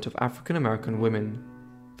empowerment of African American women.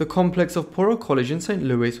 The complex of Poro College in St.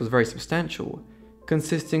 Louis was very substantial,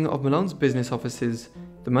 consisting of Malone's business offices,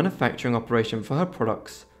 the manufacturing operation for her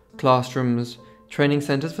products, classrooms, training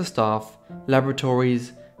centers for staff,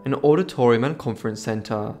 laboratories, an auditorium and conference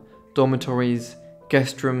center, dormitories,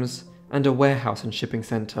 guest rooms, and a warehouse and shipping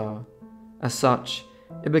center. As such,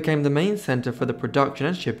 It became the main centre for the production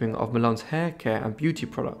and shipping of Malone's hair care and beauty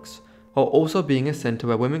products, while also being a centre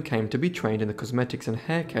where women came to be trained in the cosmetics and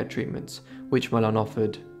hair care treatments which Malone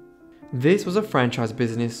offered. This was a franchise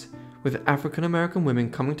business, with African American women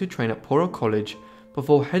coming to train at Poro College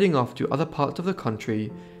before heading off to other parts of the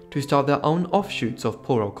country to start their own offshoots of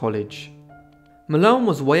Poro College. Malone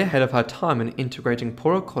was way ahead of her time in integrating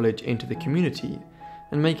Poro College into the community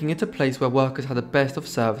and making it a place where workers had the best of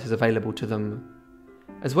services available to them.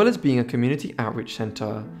 As well as being a community outreach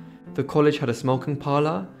centre, the college had a smoking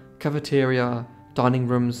parlour, cafeteria, dining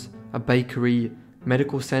rooms, a bakery,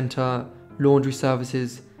 medical centre, laundry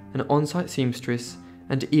services, an on-site seamstress,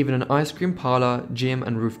 and even an ice cream parlour, gym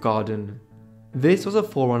and roof garden. This was a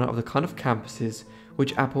forerunner of the kind of campuses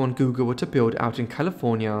which Apple and Google were to build out in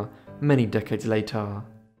California many decades later.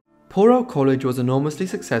 Poro College was enormously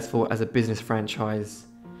successful as a business franchise.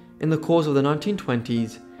 In the course of the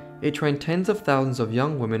 1920s, it trained tens of thousands of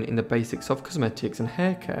young women in the basics of cosmetics and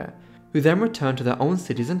hair care, who then returned to their own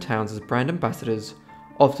cities and towns as brand ambassadors,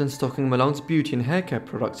 often stocking Malone's beauty and hair care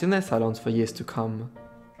products in their salons for years to come.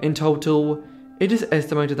 In total, it is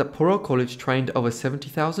estimated that Poro College trained over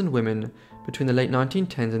 70,000 women between the late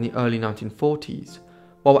 1910s and the early 1940s,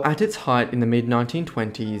 while at its height in the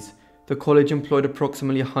mid-1920s, the college employed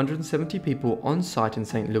approximately 170 people on site in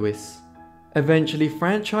St. Louis. Eventually,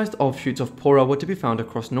 franchised offshoots of Poro were to be found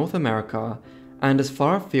across North America and as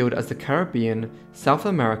far afield as the Caribbean, South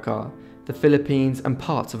America, the Philippines, and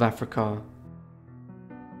parts of Africa.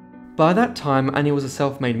 By that time, Annie was a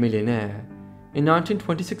self-made millionaire. In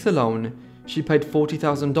 1926 alone, she paid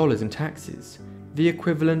 $40,000 in taxes, the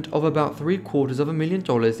equivalent of about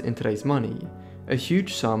 $750,000 in today's money, a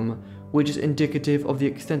huge sum which is indicative of the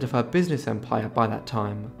extent of her business empire by that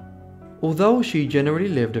time. Although she generally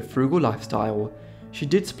lived a frugal lifestyle, she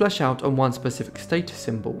did splash out on one specific status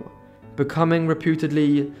symbol, becoming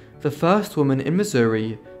reputedly the first woman in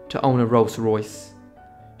Missouri to own a Rolls Royce.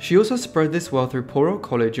 She also spread this wealth through Poro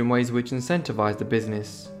College in ways which incentivized the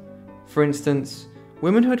business. For instance,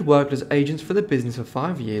 women who had worked as agents for the business for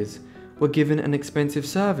 5 years were given an expensive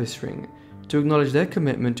service ring to acknowledge their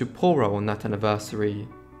commitment to Poro on that anniversary.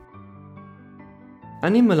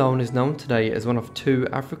 Annie Malone is known today as one of 2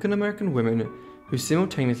 African American women who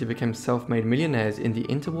simultaneously became self-made millionaires in the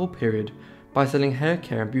interwar period by selling hair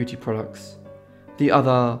care and beauty products. The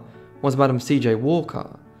other was Madam C.J.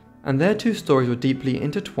 Walker, and their 2 stories were deeply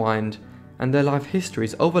intertwined and their life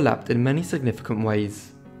histories overlapped in many significant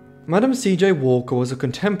ways. Madam C.J. Walker was a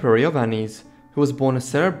contemporary of Annie's, who was born as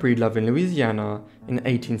Sarah Breedlove in Louisiana in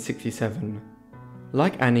 1867.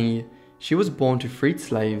 Like Annie, she was born to freed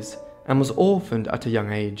slaves and was orphaned at a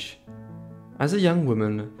young age. As a young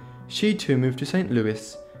woman, she too moved to St.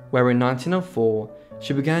 Louis, where in 1904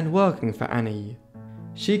 she began working for Annie.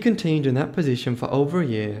 She continued in that position for over a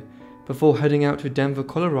year before heading out to Denver,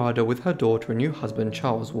 Colorado with her daughter and new husband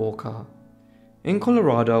Charles Walker. In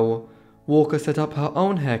Colorado, Walker set up her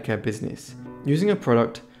own hair care business, using a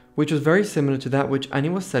product which was very similar to that which Annie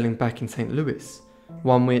was selling back in St. Louis,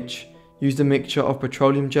 one which used a mixture of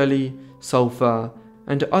petroleum jelly, sulfur,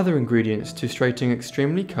 and other ingredients to straighten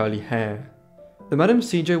extremely curly hair. The Madam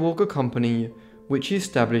C.J. Walker company, which she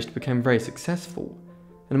established, became very successful,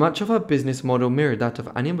 and much of her business model mirrored that of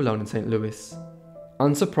Annie Malone in St. Louis.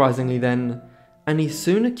 Unsurprisingly then, Annie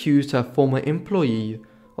soon accused her former employee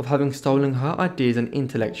of having stolen her ideas and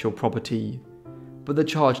intellectual property, but the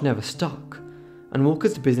charge never stuck, and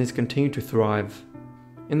Walker's business continued to thrive.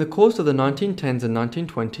 In the course of the 1910s and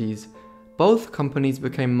 1920s, both companies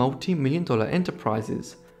became multi-million-dollar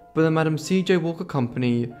enterprises, but the Madam C.J. Walker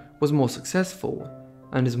company was more successful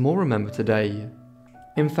and is more remembered today.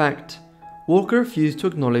 In fact, Walker refused to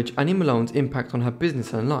acknowledge Annie Malone's impact on her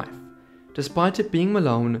business and life, despite it being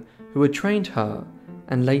Malone who had trained her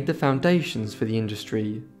and laid the foundations for the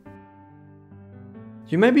industry.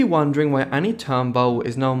 You may be wondering why Annie Turnbull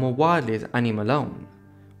is known more widely as Annie Malone.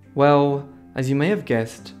 Well, as you may have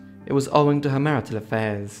guessed, it was owing to her marital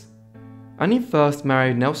affairs. Annie first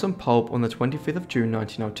married Nelson Pope on the 25th of June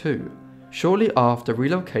 1902, shortly after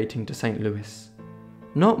relocating to St. Louis.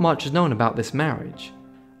 Not much is known about this marriage,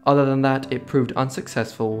 other than that it proved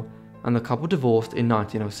unsuccessful and the couple divorced in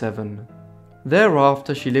 1907.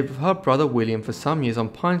 Thereafter, she lived with her brother William for some years on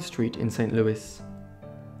Pine Street in St. Louis.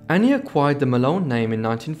 Annie acquired the Malone name in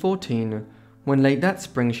 1914 when late that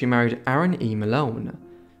spring she married Aaron E. Malone,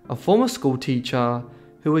 a former school teacher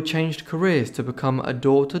who had changed careers to become a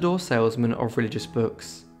door-to-door salesman of religious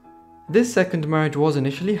books. This second marriage was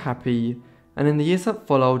initially happy, and in the years that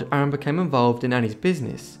followed, Aaron became involved in Annie's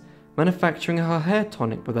business, manufacturing her hair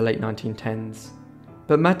tonic by the late 1910s.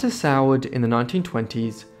 But matters soured in the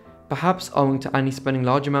 1920s, perhaps owing to Annie spending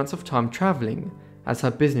large amounts of time travelling as her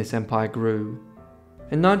business empire grew.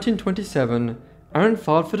 In 1927, Aaron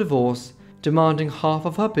filed for divorce, demanding half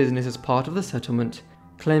of her business as part of the settlement,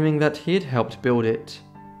 claiming that he had helped build it.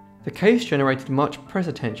 The case generated much press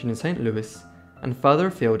attention in St. Louis and further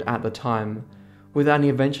afield at the time, with Annie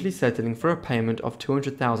eventually settling for a payment of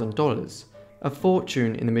 $200,000, a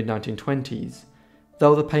fortune in the mid-1920s,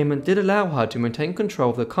 though the payment did allow her to maintain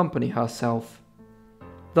control of the company herself.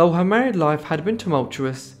 Though her married life had been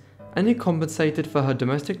tumultuous, Annie compensated for her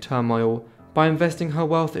domestic turmoil by investing her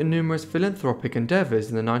wealth in numerous philanthropic endeavours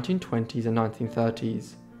in the 1920s and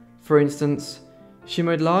 1930s. For instance, she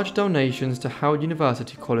made large donations to Howard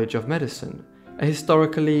University College of Medicine, a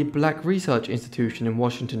historically black research institution in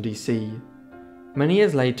Washington, D.C. Many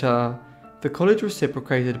years later, the college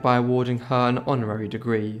reciprocated by awarding her an honorary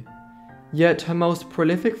degree. Yet her most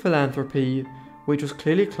prolific philanthropy, which was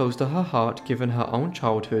clearly close to her heart given her own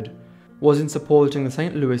childhood, was in supporting the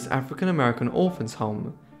St. Louis African American Orphans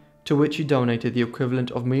Home, to which she donated the equivalent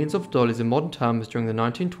of millions of dollars in modern terms during the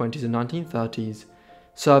 1920s and 1930s,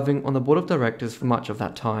 serving on the board of directors for much of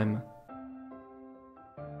that time.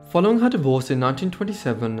 Following her divorce in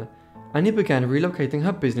 1927, Annie began relocating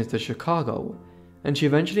her business to Chicago, and she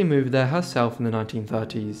eventually moved there herself in the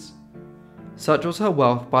 1930s. Such was her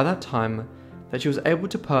wealth by that time that she was able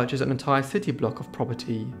to purchase an entire city block of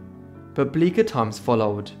property. But bleaker times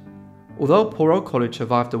followed. Although Poor Old College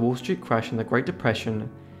survived the Wall Street crash and the Great Depression,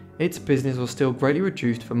 its business was still greatly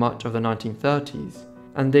reduced for much of the 1930s,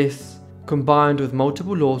 and this, combined with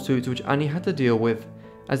multiple lawsuits which Annie had to deal with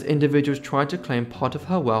as individuals tried to claim part of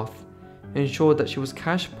her wealth, ensured that she was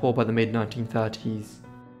cash poor by the mid-1930s.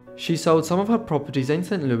 She sold some of her properties in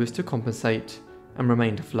St. Louis to compensate, and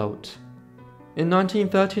remained afloat. In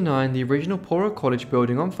 1939, the original Poor Old College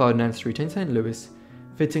building on Ferdinand Street in St. Louis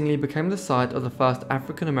fittingly became the site of the first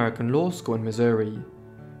African American law school in Missouri.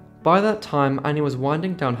 By that time, Annie was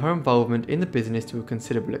winding down her involvement in the business to a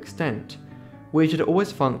considerable extent, which had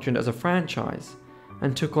always functioned as a franchise,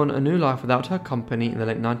 and took on a new life without her company in the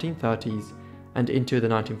late 1930s and into the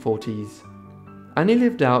 1940s. Annie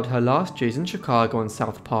lived out her last years in Chicago on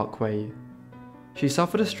South Parkway. She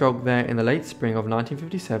suffered a stroke there in the late spring of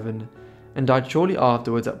 1957 and died shortly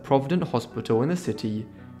afterwards at Providence Hospital in the city,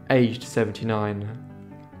 aged 79.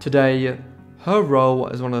 Today, her role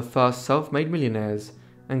as one of the first self-made millionaires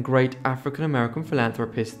and great African American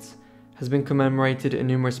philanthropists has been commemorated in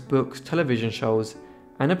numerous books, television shows,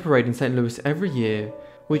 and a parade in St. Louis every year,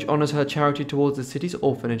 which honors her charity towards the city's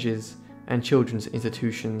orphanages and children's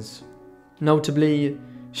institutions. Notably,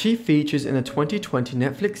 she features in the 2020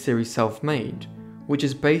 Netflix series Self-Made, which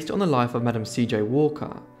is based on the life of Madam C.J.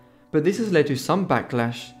 Walker, but this has led to some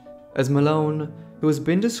backlash, as Malone, who has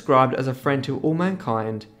been described as a friend to all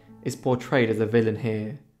mankind, is portrayed as a villain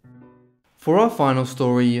here. For our final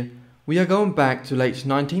story, we are going back to late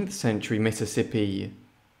 19th century Mississippi.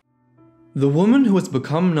 The woman who has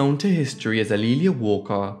become known to history as A'Lelia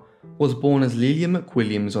Walker was born as Lelia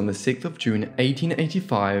McWilliams on the 6th of June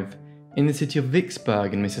 1885 in the city of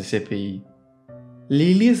Vicksburg in Mississippi.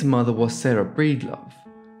 Lelia's mother was Sarah Breedlove,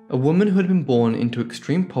 a woman who had been born into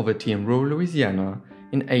extreme poverty in rural Louisiana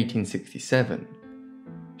in 1867.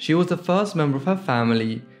 She was the first member of her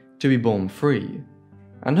family to be born free,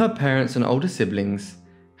 and her parents and older siblings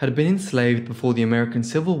had been enslaved before the American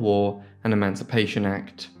Civil War and Emancipation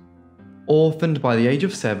Act. Orphaned by the age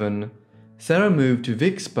of 7, Sarah moved to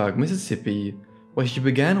Vicksburg, Mississippi, where she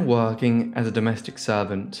began working as a domestic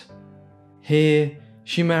servant. Here,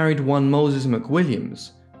 she married one Moses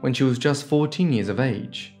McWilliams when she was just 14 years of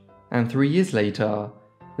age, and 3 years later,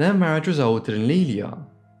 their marriage resulted in Lelia,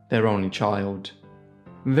 their only child.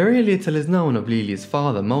 Very little is known of Lelia's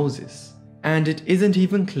father, Moses, and it isn't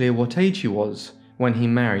even clear what age he was when he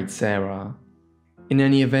married Sarah. In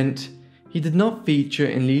any event, he did not feature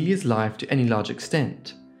in Lelia's life to any large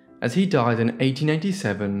extent, as he died in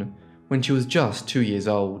 1887 when she was just 2 years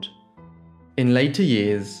old. In later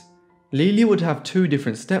years, Lelia would have 2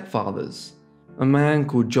 different stepfathers, a man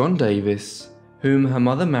called John Davis, whom her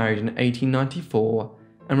mother married in 1894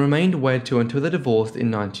 and remained wed to until they divorced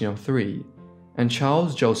in 1903, and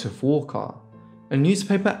Charles Joseph Walker, a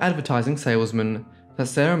newspaper advertising salesman that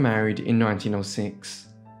Sarah married in 1906.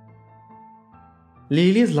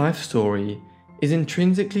 Lelia's life story is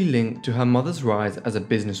intrinsically linked to her mother's rise as a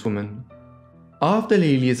businesswoman. After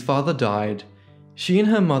Lelia's father died, she and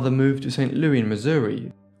her mother moved to St. Louis in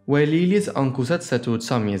Missouri, where Lelia's uncles had settled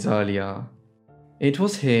some years earlier. It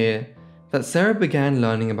was here that Sarah began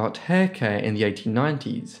learning about hair care in the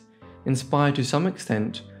 1890s, inspired to some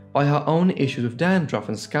extent by her own issues with dandruff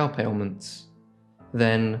and scalp ailments.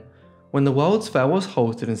 Then, When the World's Fair was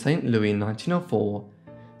hosted in St. Louis in 1904,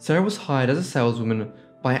 Sarah was hired as a saleswoman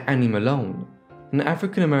by Annie Malone, an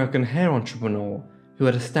African-American hair entrepreneur who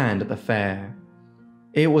had a stand at the fair.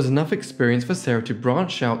 It was enough experience for Sarah to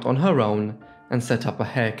branch out on her own and set up a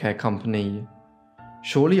hair care company.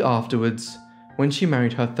 Shortly afterwards, when she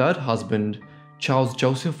married her third husband, Charles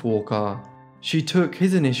Joseph Walker, she took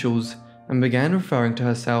his initials and began referring to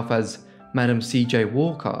herself as Madam C.J.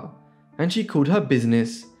 Walker, and she called her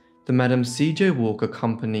business the Madam C.J. Walker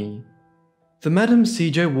Company. The Madam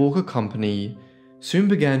C.J. Walker Company soon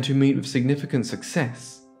began to meet with significant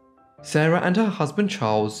success. Sarah and her husband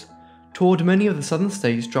Charles toured many of the southern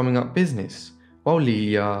states drumming up business, while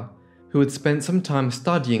Lelia, who had spent some time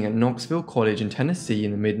studying at Knoxville College in Tennessee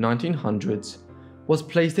in the mid-1900s, was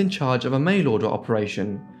placed in charge of a mail-order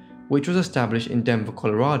operation which was established in Denver,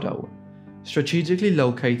 Colorado, strategically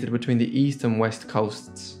located between the east and west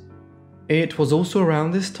coasts. It was also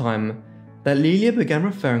around this time that Lelia began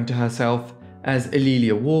referring to herself as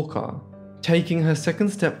Alelia Walker, taking her second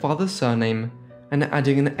stepfather's surname and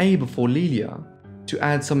adding an A before Lelia to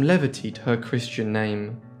add some levity to her Christian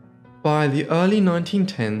name. By the early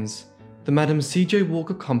 1910s, the Madam C.J.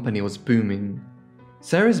 Walker Company was booming.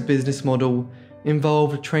 Sarah's business model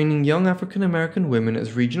involved training young African-American women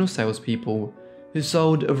as regional salespeople who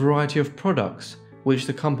sold a variety of products which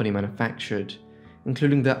the company manufactured,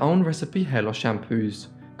 including their own recipe hair loss shampoos,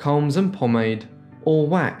 combs and pomade, or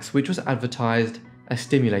wax which was advertised as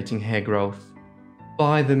stimulating hair growth.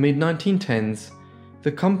 By the mid-1910s,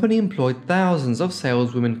 the company employed thousands of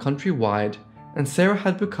saleswomen countrywide, and Sarah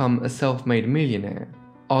had become a self-made millionaire,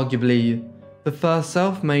 arguably the first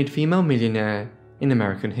self-made female millionaire in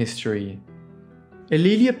American history.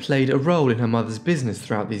 Alelia played a role in her mother's business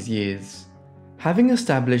throughout these years. Having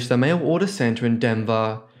established the mail order center in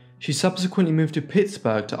Denver, she subsequently moved to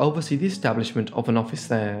Pittsburgh to oversee the establishment of an office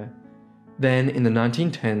there. Then, in the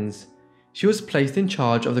 1910s, she was placed in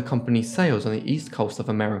charge of the company's sales on the east coast of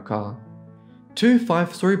America. Two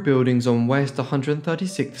 5-story buildings on West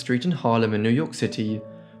 136th Street in Harlem in New York City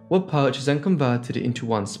were purchased and converted into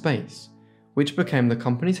one space, which became the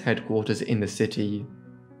company's headquarters in the city.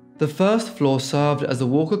 The first floor served as the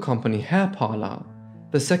Walker Company hair parlor.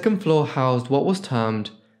 The second floor housed what was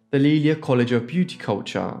termed the Lelia College of Beauty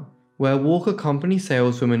Culture, where Walker Company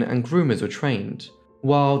saleswomen and groomers were trained,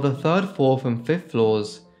 while the third, fourth and fifth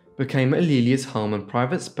floors became Alelia's home and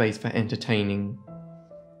private space for entertaining.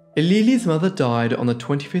 Alelia's mother died on the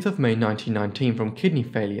 25th of May 1919 from kidney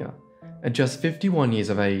failure, at just 51 years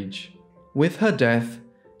of age. With her death,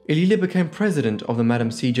 Alelia became president of the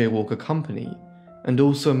Madam C.J. Walker Company, and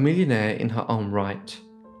also a millionaire in her own right.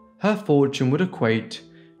 Her fortune would equate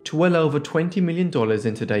to well over $20 million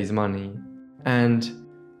in today's money, and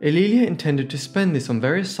Alelia intended to spend this on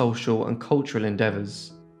various social and cultural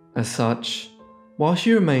endeavors. As such, while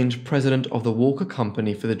she remained president of the Walker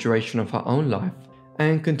Company for the duration of her own life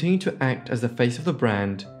and continued to act as the face of the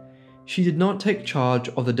brand, she did not take charge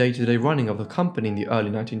of the day-to-day running of the company in the early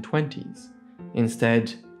 1920s.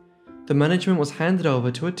 Instead, the management was handed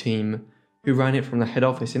over to a team who ran it from the head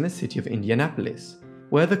office in the city of Indianapolis,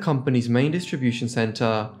 where the company's main distribution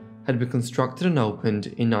center had been constructed and opened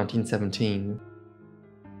in 1917.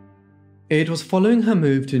 It was following her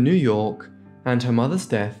move to New York and her mother's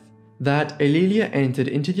death that Alelia entered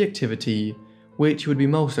into the activity which she would be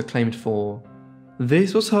most acclaimed for.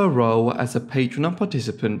 This was her role as a patron and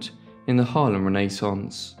participant in the Harlem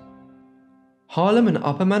Renaissance. Harlem in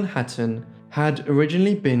Upper Manhattan had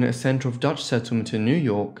originally been a center of Dutch settlement in New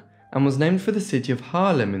York and was named for the city of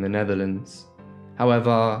Haarlem in the Netherlands.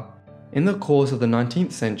 However, in the course of the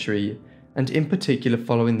 19th century, and in particular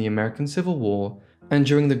following the American Civil War, and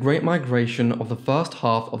during the Great Migration of the first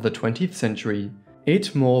half of the 20th century,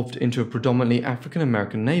 it morphed into a predominantly African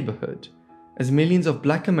American neighborhood, as millions of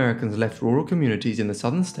Black Americans left rural communities in the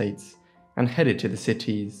southern states and headed to the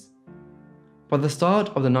cities. By the start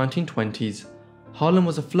of the 1920s, Harlem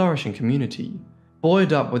was a flourishing community,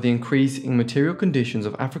 buoyed up with the increase in material conditions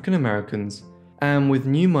of African Americans and with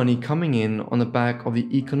new money coming in on the back of the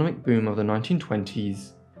economic boom of the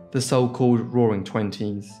 1920s, the so-called Roaring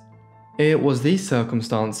Twenties. It was these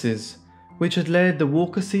circumstances which had led the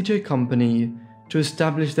Walker C.J. Company to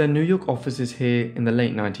establish their New York offices here in the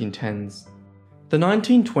late 1910s. The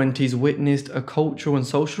 1920s witnessed a cultural and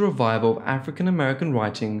social revival of African American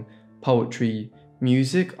writing, poetry,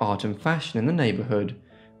 music, art and fashion in the neighborhood,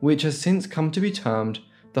 which has since come to be termed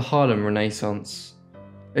the Harlem Renaissance.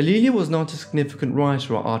 Alelia was not a significant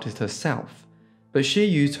writer or artist herself, but she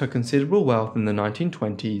used her considerable wealth in the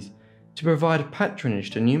 1920s to provide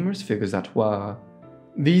patronage to numerous figures that were.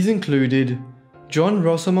 These included John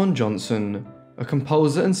Rosamond Johnson, a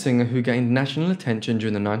composer and singer who gained national attention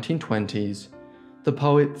during the 1920s, the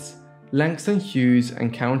poets Langston Hughes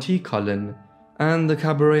and County Cullen, and the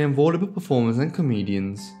cabaret and vaudeville performers and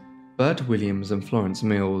comedians Bert Williams and Florence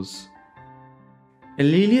Mills.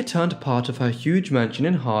 A'Lelia turned part of her huge mansion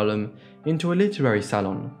in Harlem into a literary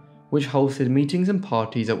salon, which hosted meetings and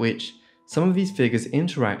parties at which some of these figures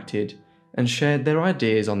interacted and shared their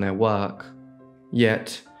ideas on their work.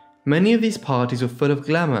 Yet, many of these parties were full of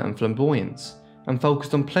glamour and flamboyance, and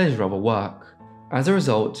focused on pleasure over work. As a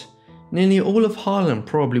result, nearly all of Harlem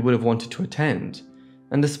probably would have wanted to attend,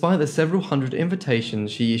 and despite the several hundred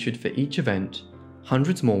invitations she issued for each event,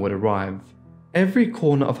 hundreds more would arrive. Every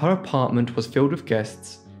corner of her apartment was filled with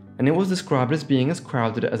guests, and it was described as being as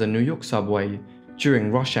crowded as a New York subway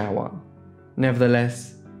during rush hour.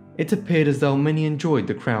 Nevertheless, it appeared as though many enjoyed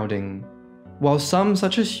the crowding. While some,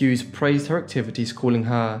 such as Hughes, praised her activities, calling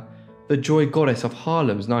her the joy goddess of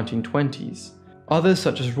Harlem's 1920s, others,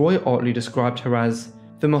 such as Roy Otley, described her as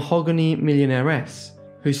the mahogany millionairess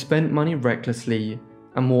who spent money recklessly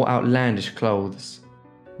and wore outlandish clothes.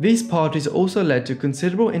 These parties also led to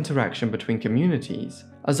considerable interaction between communities,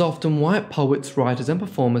 as often white poets, writers and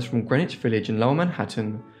performers from Greenwich Village in Lower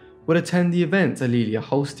Manhattan would attend the events A'Lelia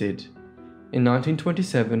hosted. In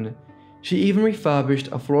 1927, she even refurbished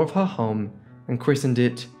a floor of her home and christened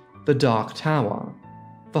it the Dark Tower,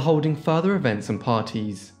 for holding further events and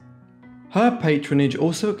parties. Her patronage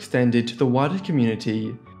also extended to the wider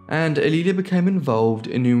community, and A'Lelia became involved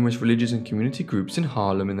in numerous religious and community groups in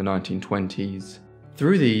Harlem in the 1920s.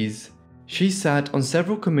 Through these, she sat on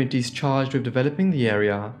several committees charged with developing the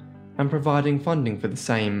area and providing funding for the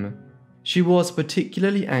same. She was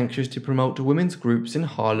particularly anxious to promote women's groups in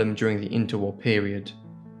Harlem during the interwar period.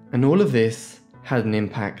 And all of this had an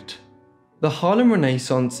impact. The Harlem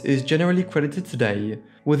Renaissance is generally credited today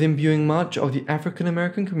with imbuing much of the African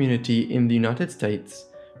American community in the United States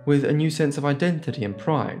with a new sense of identity and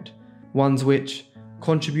pride, ones which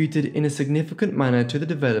contributed in a significant manner to the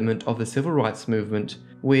development of the civil rights movement,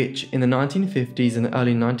 which in the 1950s and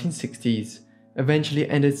early 1960s eventually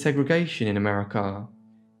ended segregation in America.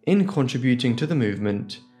 In contributing to the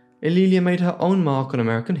movement, A'Lelia made her own mark on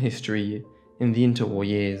American history in the interwar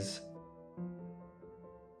years.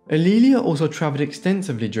 A'Lelia also travelled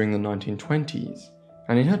extensively during the 1920s,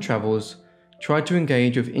 and in her travels tried to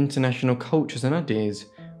engage with international cultures and ideas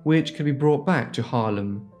which could be brought back to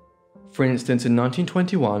Harlem. For instance, in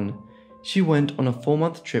 1921, she went on a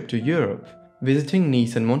 4-month trip to Europe, visiting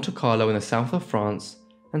Nice and Monte Carlo in the south of France,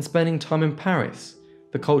 and spending time in Paris,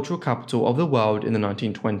 the cultural capital of the world in the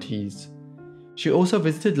 1920s. She also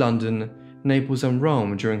visited London, Naples and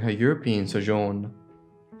Rome during her European sojourn.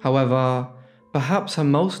 However, perhaps her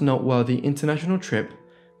most noteworthy international trip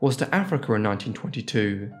was to Africa in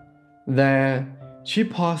 1922. There, she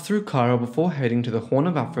passed through Cairo before heading to the Horn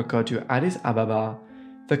of Africa to Addis Ababa,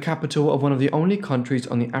 the capital of one of the only countries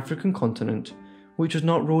on the African continent which was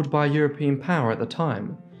not ruled by a European power at the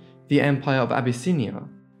time, the Empire of Abyssinia,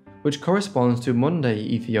 which corresponds to modern-day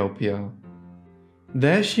Ethiopia.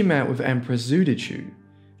 There she met with Empress Zudichu,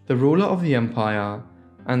 the ruler of the empire,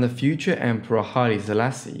 and the future Emperor Haile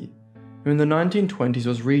Selassie, who in the 1920s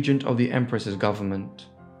was regent of the Empress's government.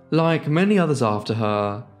 Like many others after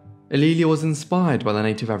her, A'Lelia was inspired by the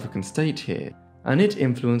native African state here, and it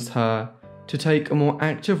influenced her to take a more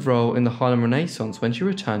active role in the Harlem Renaissance when she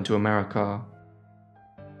returned to America.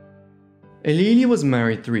 A'Lelia was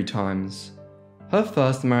married 3 times. Her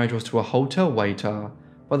first marriage was to a hotel waiter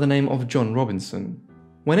by the name of John Robinson.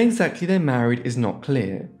 When exactly they married is not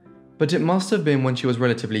clear, but it must have been when she was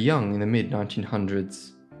relatively young in the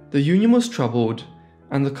mid-1900s. The union was troubled,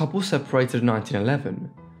 and the couple separated in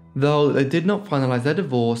 1911, though they did not finalize their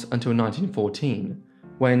divorce until 1914,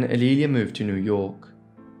 when A'Lelia moved to New York.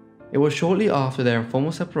 It was shortly after their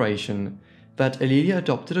informal separation that A'Lelia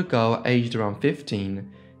adopted a girl aged around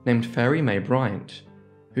 15 named Fairy Mae Bryant,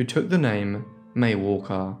 who took the name Mae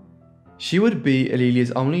Walker. She would be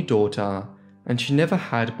A'Lelia's only daughter, and she never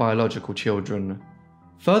had biological children.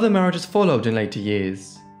 Further marriages followed in later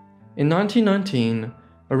years. In 1919,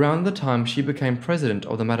 around the time she became president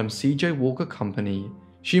of the Madam C.J. Walker Company,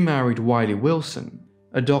 she married Wiley Wilson,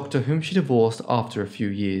 a doctor whom she divorced after a few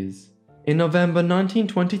years. In November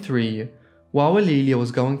 1923, while A'Lelia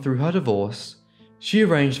was going through her divorce, she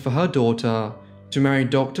arranged for her daughter to marry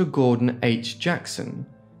Dr. Gordon H. Jackson,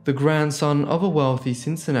 the grandson of a wealthy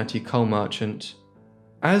Cincinnati coal merchant.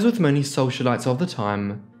 As with many socialites of the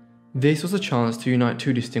time, this was a chance to unite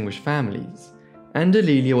 2 distinguished families, and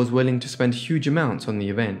A'Lelia was willing to spend huge amounts on the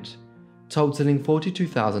event, totaling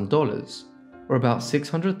 $42,000, or about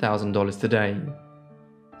 $600,000 today.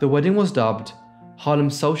 The wedding was dubbed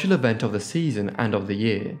Harlem's social event of the season and of the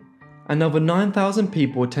year, and over 9,000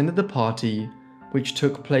 people attended the party, which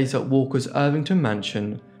took place at Walker's Irvington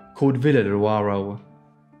mansion called Villa Luaro.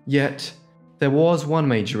 Yet, there was one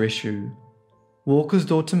major issue. Walker's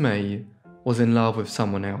daughter May was in love with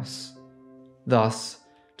someone else. Thus,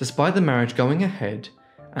 despite the marriage going ahead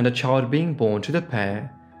and a child being born to the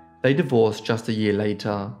pair, they divorced just a year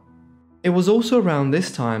later. It was also around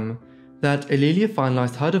this time that A'Lelia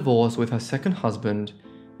finalized her divorce with her second husband,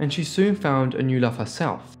 and she soon found a new love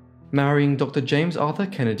herself, marrying Dr. James Arthur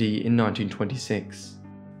Kennedy in 1926.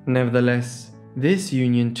 Nevertheless, this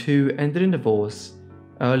union too ended in divorce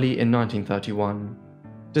early in 1931.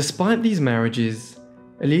 Despite these marriages,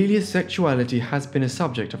 A'Lelia's sexuality has been a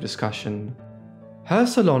subject of discussion. Her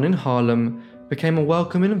salon in Harlem became a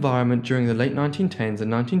welcoming environment during the late 1910s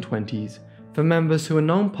and 1920s for members who were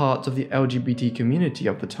known parts of the LGBT community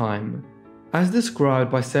of the time. As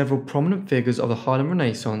described by several prominent figures of the Harlem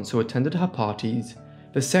Renaissance who attended her parties,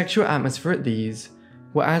 the sexual atmosphere at these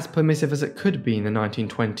were as permissive as it could be in the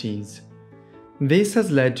 1920s. This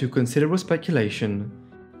has led to considerable speculation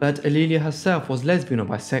that A'Lelia herself was lesbian or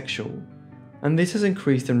bisexual, and this has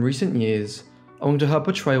increased in recent years owing to her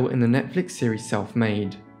portrayal in the Netflix series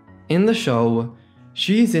Self-Made. In the show,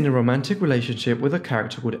 she is in a romantic relationship with a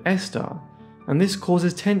character called Esther, and this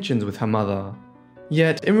causes tensions with her mother.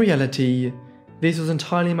 Yet, in reality, this was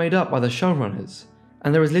entirely made up by the showrunners,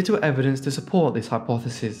 and there is little evidence to support this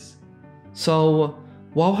hypothesis. So,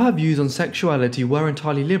 while her views on sexuality were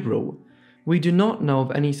entirely liberal, we do not know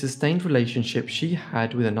of any sustained relationship she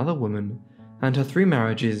had with another woman, and her 3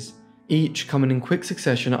 marriages, each coming in quick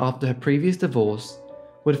succession after her previous divorce,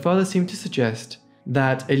 would further seem to suggest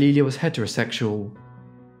that A'Lelia was heterosexual.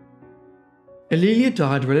 A'Lelia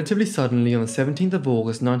died relatively suddenly on the 17th of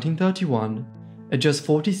August 1931 at just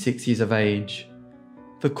 46 years of age.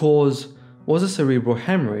 The cause was a cerebral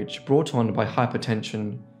hemorrhage brought on by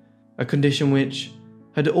hypertension, a condition which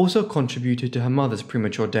had also contributed to her mother's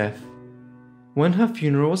premature death. When her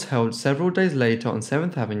funeral was held several days later on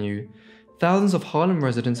 7th Avenue, thousands of Harlem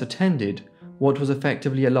residents attended what was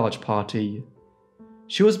effectively a large party.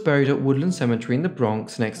 She was buried at Woodland Cemetery in the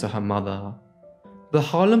Bronx next to her mother. The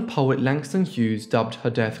Harlem poet Langston Hughes dubbed her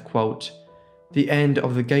death, quote, "the end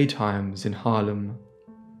of the gay times in Harlem."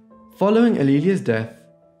 Following A'Lelia's death,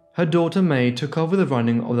 her daughter May took over the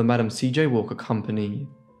running of the Madam C.J. Walker Company.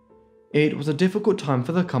 It was a difficult time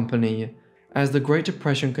for the company as the Great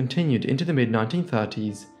Depression continued into the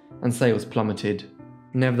mid-1930s and sales plummeted.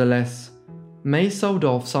 Nevertheless, May sold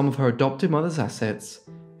off some of her adopted mother's assets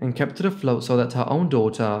and kept it afloat so that her own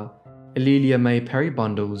daughter, A'Lelia May Perry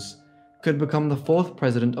Bundles, could become the 4th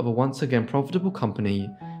president of a once again profitable company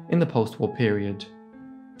in the post-war period.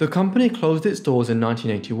 The company closed its doors in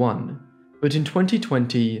 1981, but in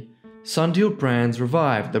 2020, Sundial Brands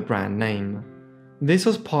revived the brand name. This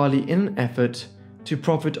was partly in an effort to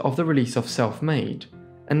profit off the release of Self-Made,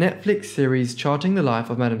 a Netflix series charting the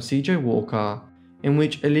life of Madam C.J. Walker, in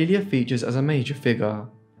which A'Lelia features as a major figure.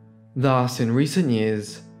 Thus, in recent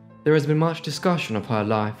years, there has been much discussion of her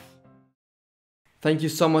life. Thank you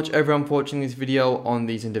so much everyone for watching this video on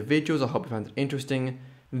these individuals. I hope you found it interesting.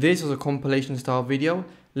 This was a compilation style video.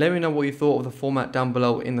 Let me know what you thought of the format down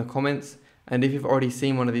below in the comments. And if you've already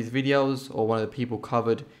seen one of these videos or one of the people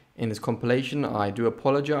covered in this compilation, I do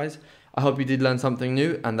apologize. I hope you did learn something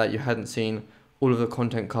new and that you hadn't seen all of the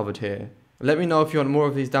content covered here. Let me know if you want more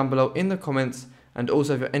of these down below in the comments, and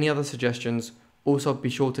also if you have any other suggestions, also be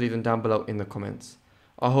sure to leave them down below in the comments.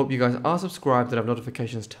 I hope you guys are subscribed and have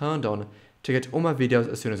notifications turned on to get all my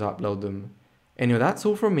videos as soon as I upload them. Anyway, that's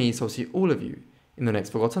all from me, so I'll see all of you in the next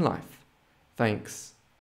Forgotten Life. Thanks.